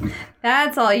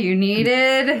 That's all you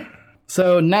needed.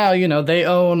 So now, you know, they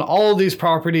own all these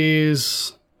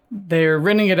properties. They're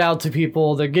renting it out to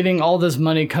people. They're getting all this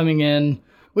money coming in,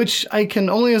 which I can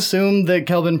only assume that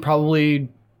Kelvin probably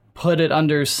put it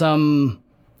under some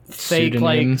fake, Pseudonym.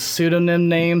 like, pseudonym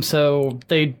name, so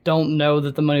they don't know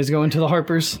that the money's going to the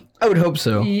Harpers. I would hope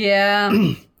so.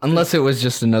 Yeah. Unless it was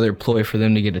just another ploy for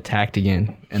them to get attacked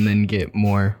again and then get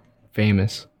more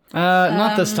famous.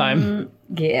 Not this time.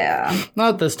 Yeah.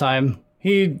 Not this time.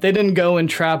 They didn't go and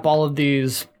trap all of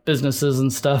these businesses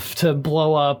and stuff to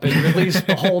blow up and release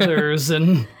beholders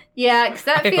and Yeah, because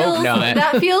that feels not.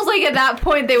 that feels like at that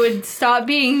point they would stop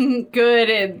being good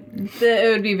and it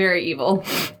would be very evil.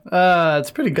 it's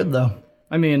pretty good though.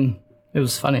 I mean, it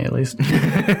was funny at least.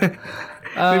 Maybe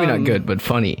not good, but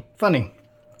funny. Funny.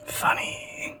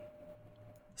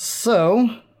 So,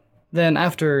 then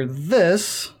after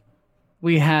this,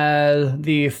 we had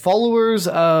the followers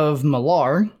of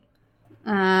Malar.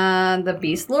 The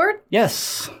Beast Lord?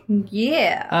 Yes.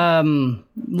 Yeah.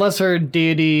 Lesser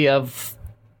deity of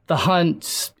the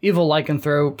hunt, evil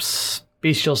lycanthropes,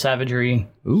 bestial savagery.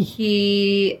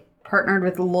 He partnered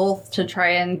with Lolth to try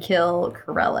and kill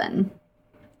Corellin.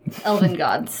 Elven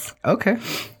gods. Okay.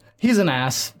 He's an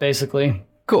ass, basically.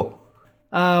 Cool.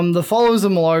 The followers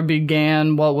of Malar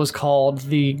began what was called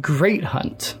the Great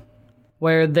Hunt,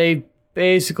 where they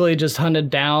basically just hunted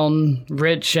down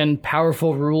rich and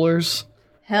powerful rulers,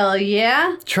 Hell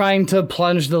yeah. trying to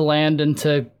plunge the land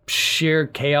into sheer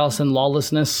chaos and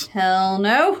lawlessness. Hell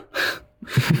no.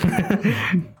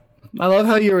 I love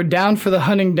how you were down for the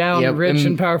hunting down Yep, rich and-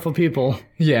 and powerful people.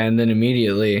 Yeah, and then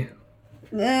immediately.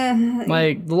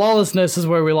 Like, lawlessness is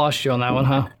where we lost you on that one,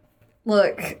 huh?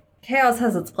 Look, chaos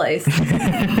has its place.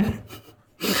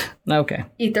 Okay.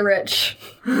 Eat the rich.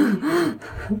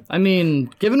 I mean,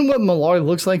 given what Malar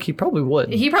looks like, he probably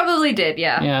would. He probably did,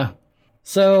 yeah. Yeah.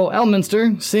 So,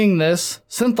 Elminster, seeing this,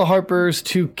 sent the Harpers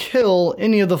to kill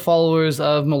any of the followers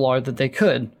of Malar that they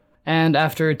could. And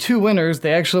after 2 winners,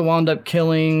 they actually wound up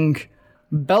killing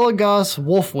Belagos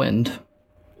Wolfwind.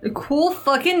 A cool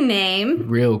fucking name.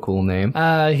 Real cool name.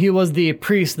 He was the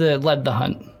priest that led the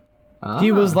hunt.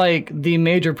 He was like the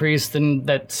major priest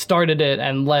that started it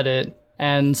and led it.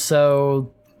 And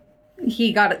so,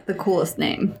 He got it the coolest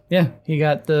name. yeah, he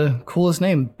got the coolest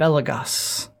name,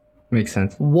 Belagos Makes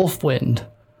sense. Wolfwind.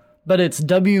 But it's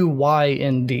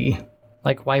W-Y-N-D,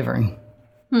 like wyvern.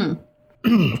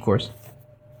 Of course.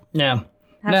 Yeah.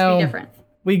 Has Now, to be different.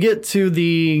 we get to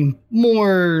the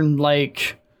more,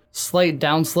 like, slight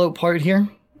downslope part here.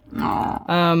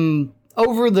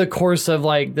 Over the course of,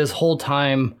 like, this whole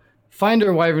time,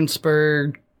 Finder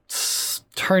Wyvernspur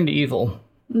turned evil.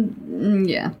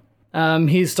 Yeah.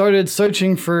 He started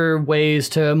searching for ways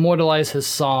to immortalize his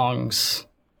songs.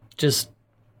 His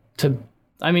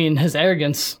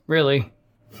arrogance, really.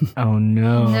 Oh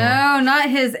no. No, not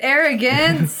his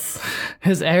arrogance.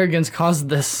 His arrogance caused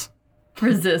this.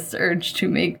 Resist urge to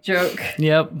make joke.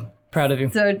 Yep. Proud of you.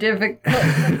 So difficult.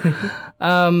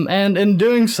 And in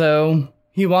doing so,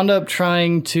 he wound up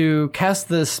trying to cast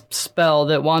this spell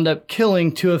that wound up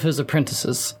killing 2 of his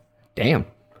apprentices. Damn.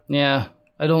 Yeah,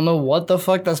 I don't know what the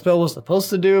fuck that spell was supposed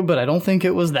to do, but I don't think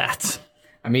it was that.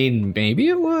 I mean, maybe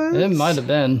it was. It might have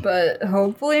been. But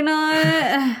hopefully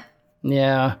not.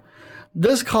 Yeah.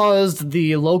 This caused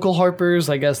the local Harpers,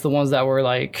 I guess the ones that were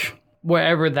like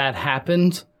wherever that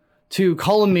happened, to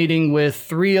call a meeting with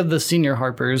 3 of the senior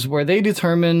Harpers where they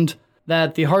determined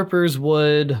that the Harpers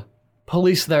would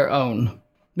police their own.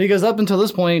 Because up until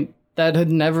this point, that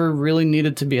had never really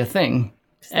needed to be a thing.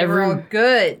 They were all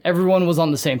good. Everyone was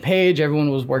on the same page, everyone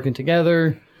was working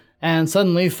together, and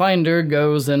suddenly Finder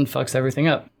goes and fucks everything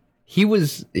up. He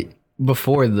was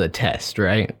before the test,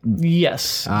 right?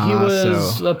 Yes, he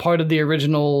was a part of the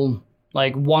original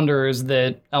like wanderers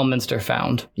that Elminster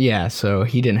found. Yeah, so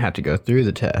he didn't have to go through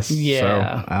the test.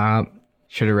 Yeah. So,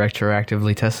 should have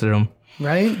retroactively tested him.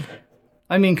 Right?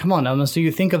 I mean, come on, Elminster,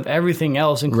 you think of everything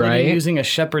else, including Right? using a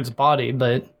shepherd's body,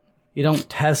 but you don't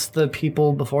test the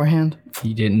people beforehand?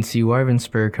 You didn't see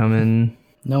Wyvernspur coming.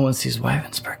 No one sees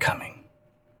Wyvernspur coming.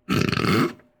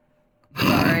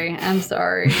 Sorry. I'm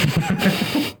sorry.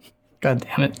 God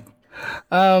damn it.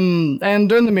 And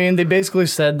during the meeting, they basically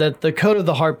said that the Code of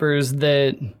the Harpers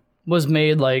that was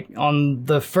made like on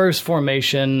the first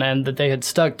formation and that they had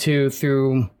stuck to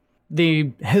through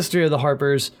the history of the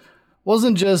Harpers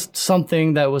wasn't just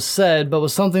something that was said, but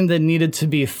was something that needed to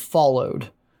be followed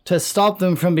to stop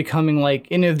them from becoming like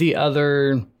any of the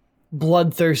other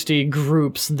bloodthirsty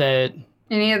groups that...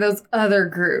 Any of those other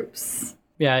groups.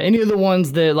 Yeah, any of the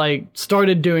ones that like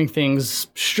started doing things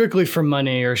strictly for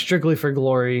money or strictly for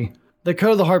glory. The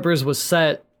Code of the Harpers was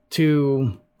set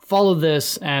to follow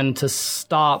this and to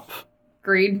stop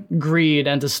greed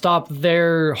and to stop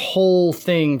their whole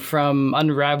thing from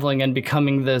unraveling and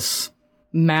becoming this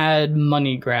mad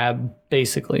money grab,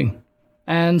 basically.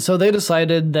 And so they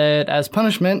decided that as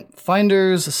punishment,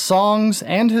 Finder's songs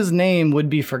and his name would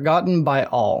be forgotten by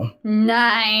all.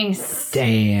 Nice.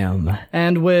 Damn.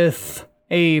 And with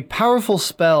a powerful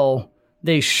spell,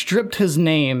 they stripped his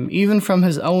name even from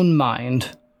his own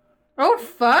mind. Oh,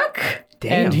 fuck.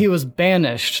 Damn. And he was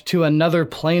banished to another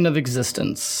plane of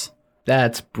existence.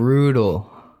 That's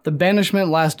brutal. The banishment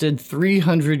lasted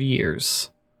 300 years.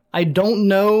 I don't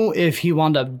know if he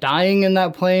wound up dying in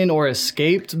that plane or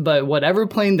escaped, but whatever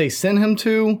plane they sent him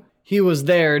to, he was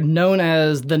there, known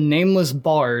as the Nameless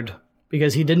Bard,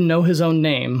 because he didn't know his own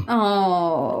name.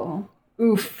 Oh.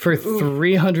 Oof. For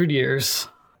 300 years.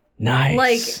 Nice.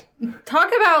 Like,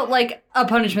 talk about, like, a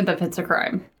punishment that fits a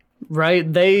crime.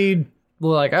 Right? They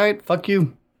were like, all right, fuck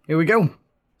you. Here we go.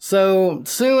 So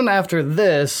soon after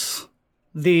this,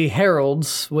 the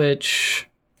Heralds, which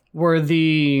were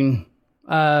the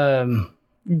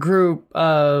group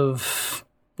of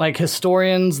like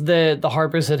historians that the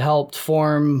Harpers had helped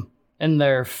form in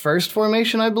their first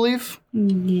formation, I believe.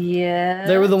 Yeah.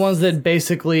 They were the ones that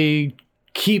basically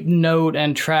keep note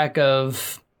and track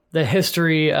of the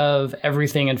history of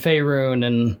everything in Faerun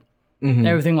and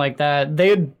everything like that.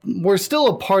 They were still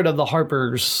a part of the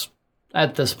Harpers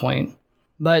at this point.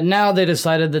 But now they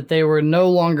decided that they were no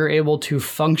longer able to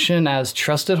function as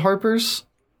trusted Harpers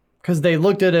because they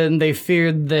looked at it and they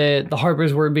feared that the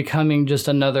Harpers were becoming just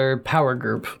another power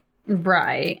group.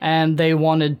 Right. And they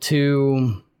wanted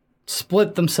to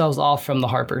split themselves off from the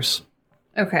Harpers.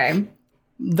 Okay.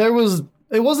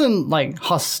 It wasn't like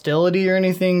hostility or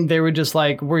anything. They were just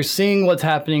like, we're seeing what's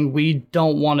happening. We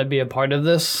don't want to be a part of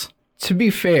this. To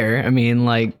be fair, I mean,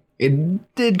 like,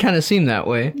 it did kind of seem that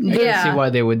way. I can see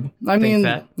why they would think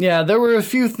that. Yeah, there were a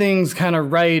few things kind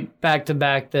of right back to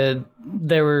back that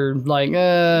they were like,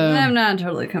 I'm not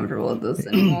totally comfortable with this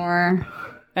anymore.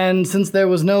 And since there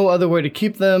was no other way to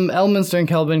keep them, Elminster and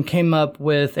Kelvin came up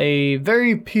with a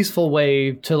very peaceful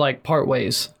way to like part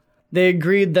ways. They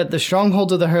agreed that the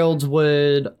strongholds of the Heralds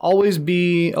would always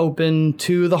be open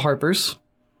to the Harpers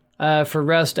for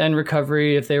rest and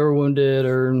recovery if they were wounded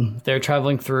or if they're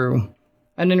traveling through.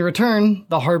 And in return,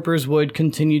 the Harpers would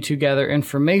continue to gather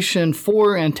information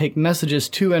for and take messages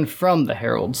to and from the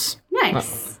Heralds.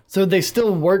 Nice. So they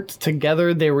still worked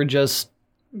together. They were just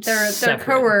They're separate.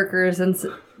 coworkers and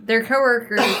they're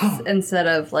coworkers instead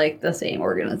of like the same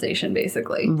organization,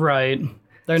 basically. Right.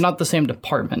 They're not the same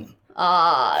department.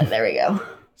 There we go.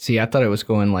 See, I thought it was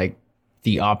going like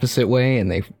the opposite way and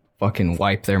they fucking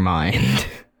wiped their mind.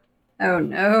 Oh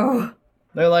no.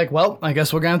 They're like, well, I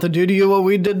guess we're going to have to do to you what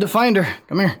we did to Finder.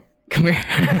 Come here. Come here.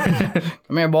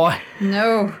 Come here, boy.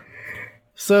 No.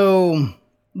 So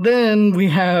then we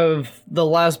have the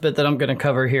last bit that I'm going to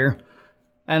cover here.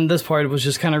 And this part was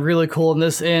just kind of really cool. And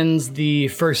this ends the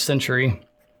 1st century.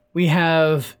 we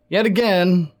have, yet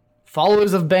again,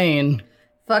 followers of Bane,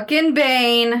 Fucking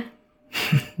Bane.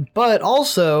 but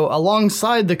also,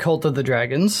 alongside the Cult of the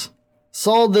Dragons,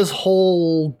 saw this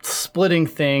whole splitting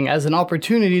thing as an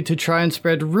opportunity to try and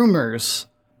spread rumors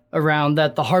around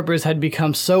that the Harpers had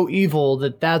become so evil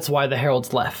that that's why the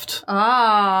Heralds left.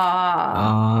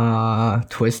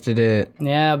 Twisted it.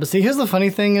 Yeah, but see, here's the funny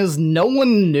thing is no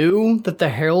one knew that the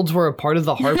Heralds were a part of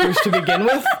the Harpers to begin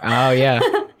with. Oh, yeah.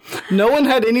 No one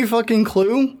had any fucking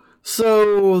clue.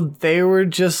 So they were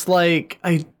just like,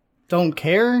 I don't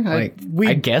care. I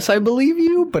guess I believe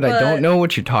you, but I don't know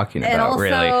what you're talking about, And also,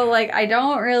 really. like, I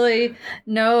don't really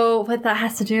know what that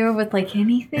has to do with, like,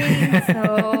 anything,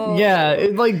 so... Yeah,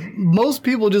 most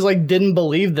people just, like, didn't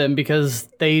believe them because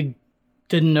they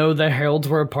didn't know the Heralds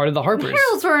were a part of the Harpers.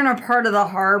 Heralds weren't a part of the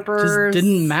Harpers. Just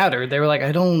didn't matter. They were like,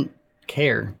 I don't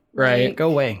care. Right. Go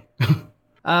away.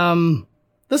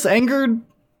 This angered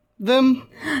them.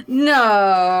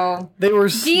 No. They were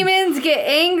Demons get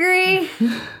angry.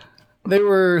 They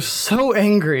were so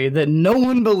angry that no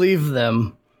one believed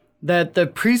them that the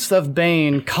priests of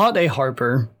Bane caught a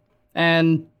Harper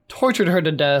and tortured her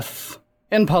to death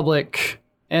in public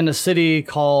in a city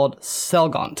called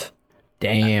Selgaunt.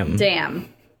 Damn.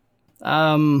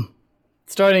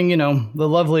 Starting, the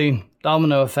lovely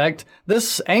domino effect.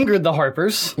 This angered the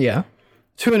Harpers Yeah.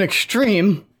 to an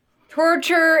extreme,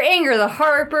 Torture, anger the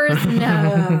Harpers.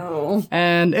 No.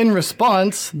 and in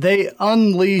response, they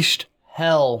unleashed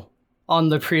hell on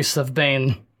the priests of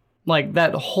Bane. Like,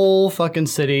 that whole fucking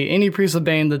city, any priest of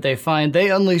Bane that they find, they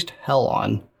unleashed hell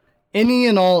on. Any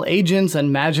and all agents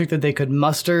and magic that they could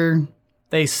muster,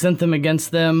 they sent them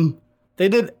against them. They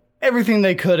did everything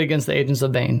they could against the agents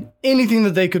of Bane. Anything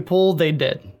that they could pull, they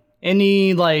did.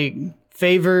 Any,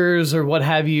 favors or what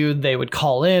have you, they would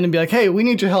call in and be like, hey, we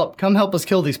need your help. Come help us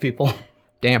kill these people.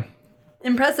 Damn.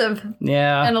 Impressive.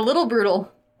 Yeah. And a little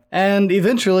brutal. And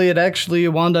eventually it actually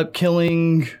wound up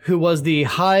killing who was the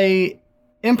High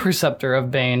Imperceptor of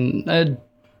Bane.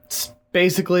 It's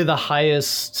basically the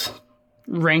highest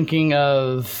ranking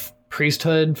of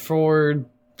priesthood for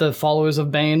the followers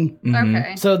of Bane.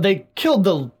 Okay. So they killed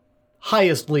the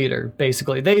highest leader,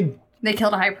 basically. They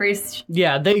killed a high priest.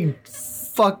 Yeah, they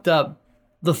fucked up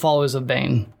the followers of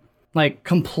Bane.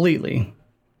 Completely.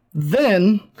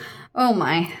 Then Oh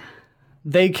my.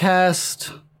 they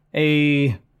cast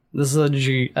this is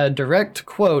a direct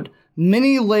quote,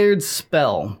 many-layered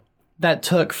spell that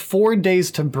took 4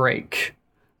 days to break,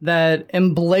 that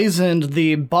emblazoned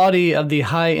the body of the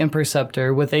High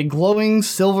Imperceptor with a glowing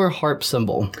silver harp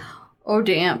symbol. Oh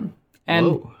damn.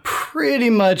 And pretty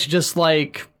much just,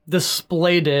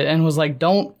 displayed it and was like,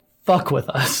 don't fuck with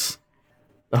us.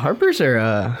 The Harpers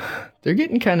are, they're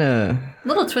getting kind of...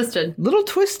 Little twisted. little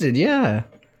twisted, yeah.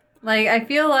 I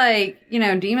feel like,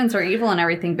 demons are evil and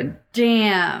everything, but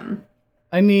damn.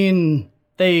 I mean,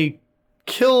 they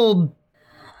killed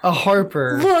a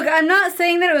Harper. Look, I'm not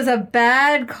saying that it was a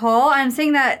bad call. I'm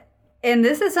saying that, and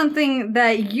this is something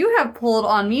that you have pulled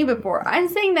on me before. I'm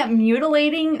saying that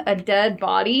mutilating a dead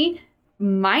body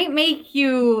might make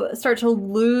you start to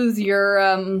lose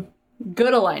your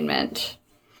good alignment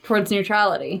towards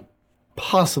neutrality.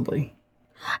 Possibly.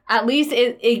 At least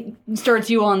it starts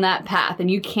you on that path, and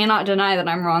you cannot deny that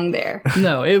I'm wrong there.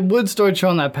 No, it would start you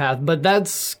on that path, but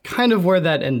that's kind of where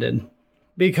that ended.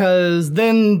 Because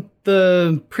then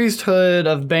the priesthood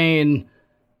of Bane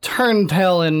turned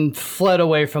tail and fled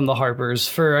away from the Harpers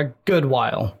for a good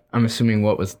while. I'm assuming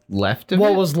what was left of it?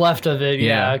 What was left of it,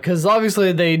 yeah. Yeah. Because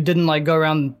obviously they didn't go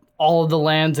around all of the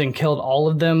lands and killed all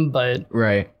of them, but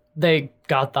Right. they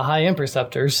got the High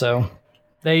Imperceptor, so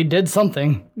they did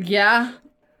something. Yeah.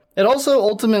 It also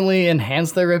ultimately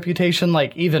enhanced their reputation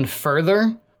even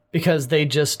further because they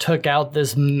just took out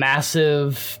this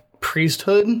massive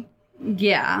priesthood.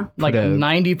 Yeah.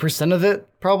 90% of it,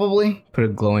 probably. Put a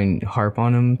glowing harp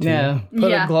on him, too. Yeah, put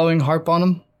Yeah. a glowing harp on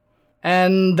them.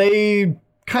 And they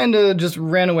kind of just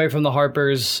ran away from the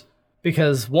Harpers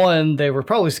because, one, they were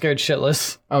probably scared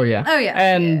shitless. Oh, yeah. Oh, yeah.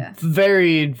 And yeah.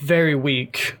 very, very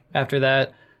weak after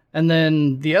that. And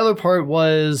then the other part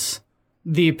was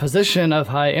the position of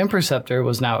High Imperceptor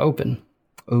was now open.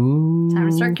 Ooh. Time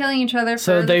to start killing each other.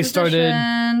 So for the they started-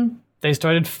 position. They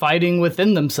started fighting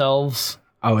within themselves.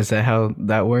 Oh, is that how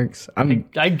that works?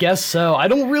 I guess so. I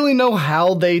don't really know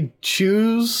how they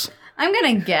choose. I'm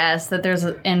gonna guess that there's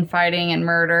infighting and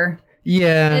murder.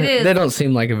 Yeah, It is. they don't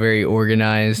seem like a very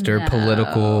organized or No.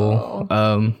 political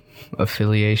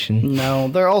affiliation. No,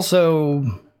 they're also,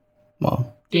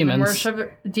 demons.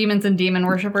 Demons and demon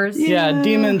worshippers. Yeah,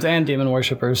 demons and demon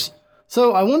worshippers.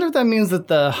 So I wonder if that means that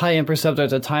the High Imperceptor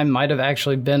at the time might have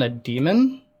actually been a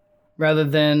demon rather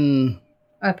than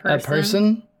A person. A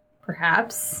person.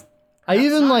 Perhaps. I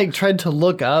even like tried to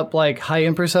look up like High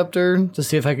Imperceptor to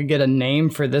see if I could get a name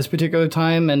for this particular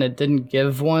time, and it didn't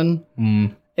give one.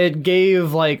 It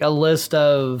gave like a list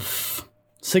of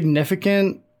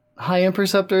significant High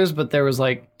Imperceptors, but there was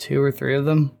like 2 or 3 of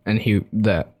them. And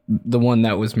the one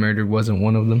that was murdered wasn't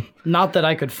one of them. Not that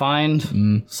I could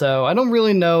find. So I don't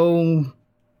really know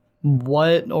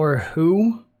what or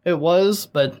who it was,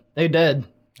 but they did.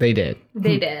 They did.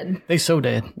 They did. They so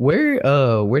did.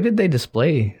 Where did they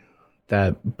display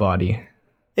that body?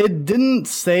 It didn't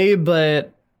say,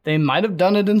 but they might have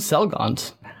done it in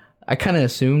Selgont. I kind of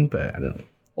assumed, but I don't know.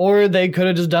 Or they could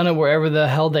have just done it wherever the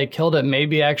hell they killed it.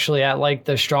 Maybe actually at like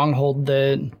the stronghold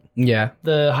that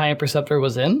the High Imperceptor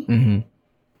was in. Mm-hmm.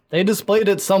 They displayed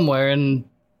it somewhere and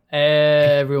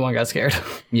everyone got scared.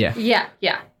 Yeah.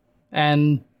 Yeah.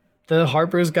 And the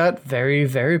Harpers got very,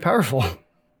 very powerful.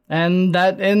 And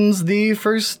that ends the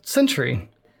 1st century.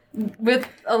 With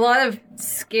a lot of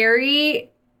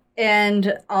scary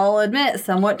and, I'll admit,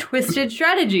 somewhat twisted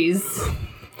strategies.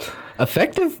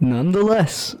 Effective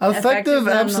nonetheless. Effective,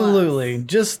 absolutely.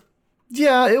 Just,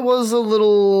 yeah, it was a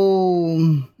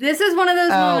little This is one of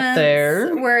those out moments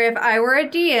there where if I were a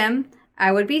DM,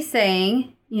 I would be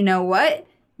saying, you know what?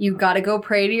 You gotta go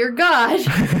pray to your god.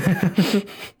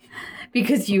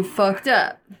 Because you fucked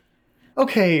up.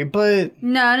 Okay, but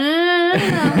No.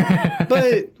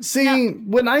 but see,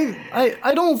 when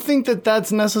I don't think that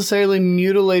that's necessarily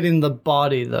mutilating the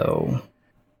body, though.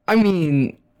 I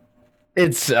mean,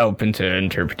 it's open to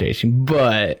interpretation,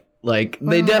 but like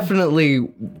they definitely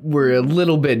were a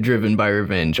little bit driven by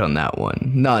revenge on that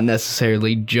one. Not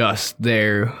necessarily just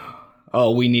their,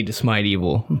 oh, we need to smite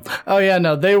evil. Oh yeah,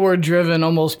 no, they were driven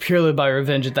almost purely by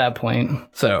revenge at that point.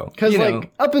 So, Because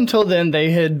like up until then,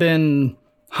 they had been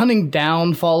hunting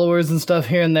down followers and stuff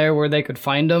here and there where they could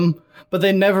find them, but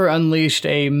they never unleashed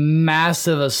a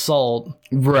massive assault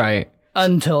right.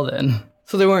 until then.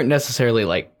 So they weren't necessarily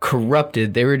like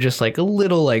corrupted. They were just like a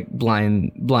little like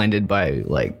blinded by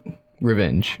like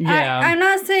revenge. Yeah. I'm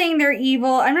not saying they're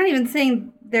evil. I'm not even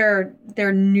saying they're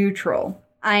neutral.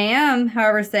 I am,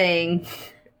 however, saying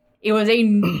it was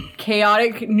a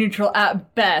chaotic, neutral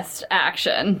at best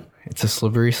action. It's a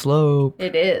slippery slope.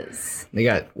 It is. They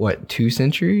got what, 2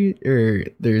 centuries? Or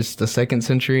there's the 2nd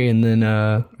century, and then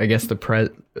I guess the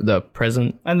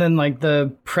present. And then like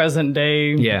the present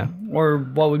day. Yeah. Or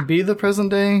what would be the present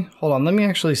day? Hold on, let me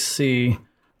actually see.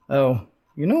 Oh,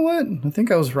 you know what? I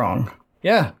think I was wrong.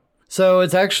 Yeah. So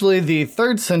it's actually the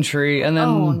 3rd century and then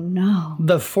Oh no.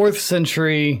 the 4th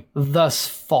century thus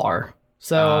far.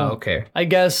 So okay. I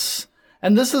guess,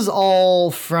 and this is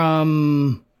all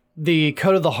from the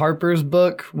Code of the Harpers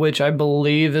book, which I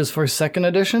believe is for 2nd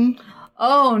edition.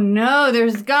 Oh no,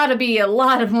 there's gotta be a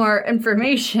lot of more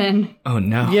information. Oh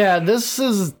no. Yeah, this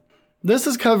is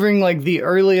covering like the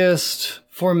earliest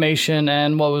formation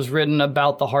and what was written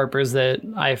about the Harpers that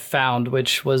I found,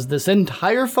 which was this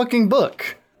entire fucking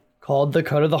book called The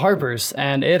Code of the Harpers,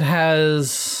 and it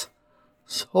has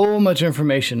so much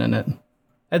information in it.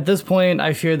 At this point,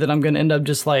 I fear that I'm going to end up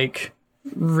just like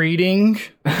reading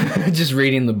Just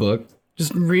reading the book.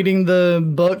 just reading the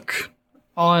book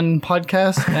on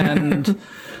podcast, and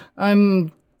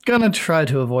I'm gonna try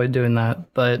to avoid doing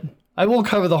that, but I will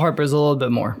cover the Harpers a little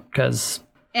bit more, because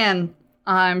And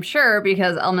I'm sure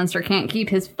because Elminster can't keep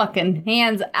his fucking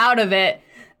hands out of it,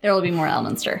 there will be more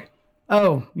Elminster.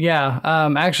 oh yeah,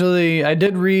 actually I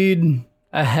did read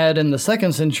ahead in the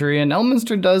 2nd century, and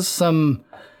Elminster does some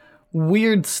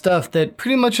weird stuff that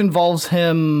pretty much involves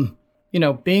him, you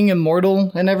know, being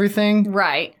immortal and everything.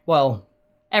 Right. Well,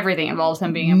 Everything involves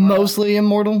him being immortal. mostly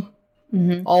immortal,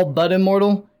 all but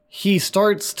immortal. He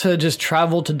starts to just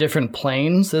travel to different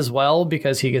planes as well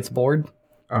because he gets bored.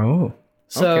 Oh.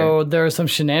 So there are some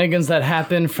shenanigans that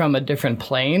happen from a different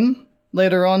plane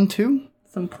later on too.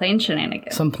 Some plain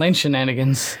shenanigans. Some plane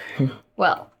shenanigans.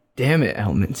 Well, Damn it,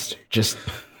 Elminster. Just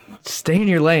stay in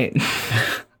your lane.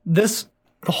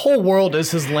 The whole world is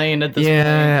his lane at this point.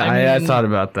 I mean, thought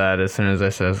about that as soon as I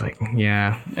said, I was like,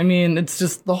 yeah. I mean, it's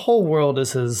just the whole world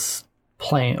is his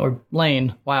plane or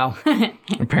lane. Wow.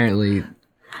 Apparently,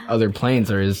 other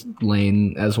planes are his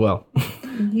lane as well.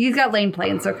 he's got lane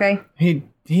planes, okay? He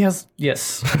has,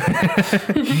 yes.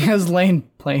 He has lane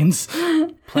planes.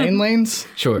 Plane lanes?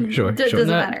 Sure. Doesn't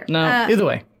matter. No, either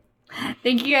way.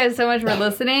 Thank you guys so much for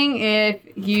listening. If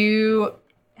you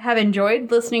have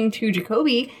enjoyed listening to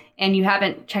Jacoby and you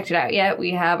haven't checked it out yet,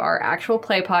 we have our actual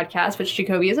play podcast, which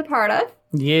Jacoby is a part of.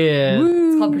 Yeah.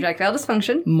 It's called Projectile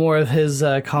Dysfunction. More of his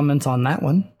comments on that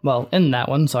one. Well, in that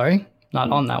one, sorry.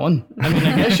 Not on that one. I mean,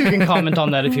 I guess you can comment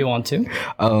on that if you want to.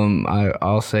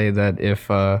 I'll say that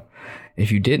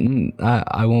if you didn't,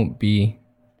 I won't be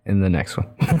in the next one.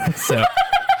 So,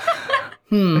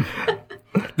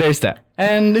 there's that.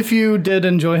 And if you did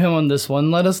enjoy him on this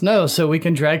one, let us know so we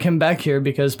can drag him back here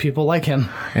because people like him.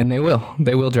 And they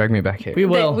will drag me back here. We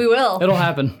will. We will. It'll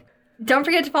happen. Don't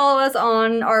forget to follow us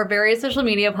on our various social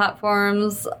media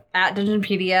platforms at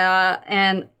Dungeonpedia.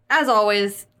 And as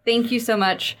always, thank you so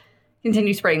much.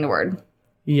 Continue spreading the word.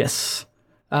 Yes.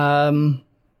 I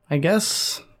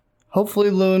guess hopefully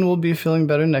Lewin will be feeling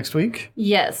better next week.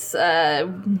 Yes. We're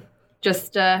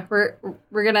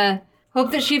gonna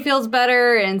hope that she feels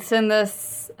better and send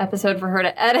this episode for her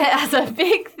to edit as a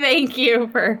big thank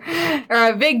you or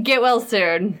a big get well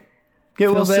soon.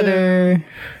 Get well better. soon.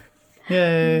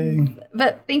 Yay.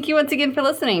 But thank you once again for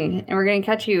listening, and we're gonna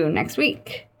catch you next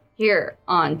week here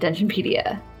on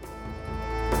Dungeonpedia.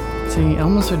 See,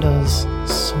 Elminster does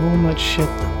so much shit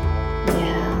though.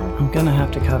 Yeah. I'm gonna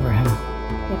have to cover him.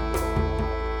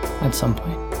 At some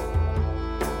point.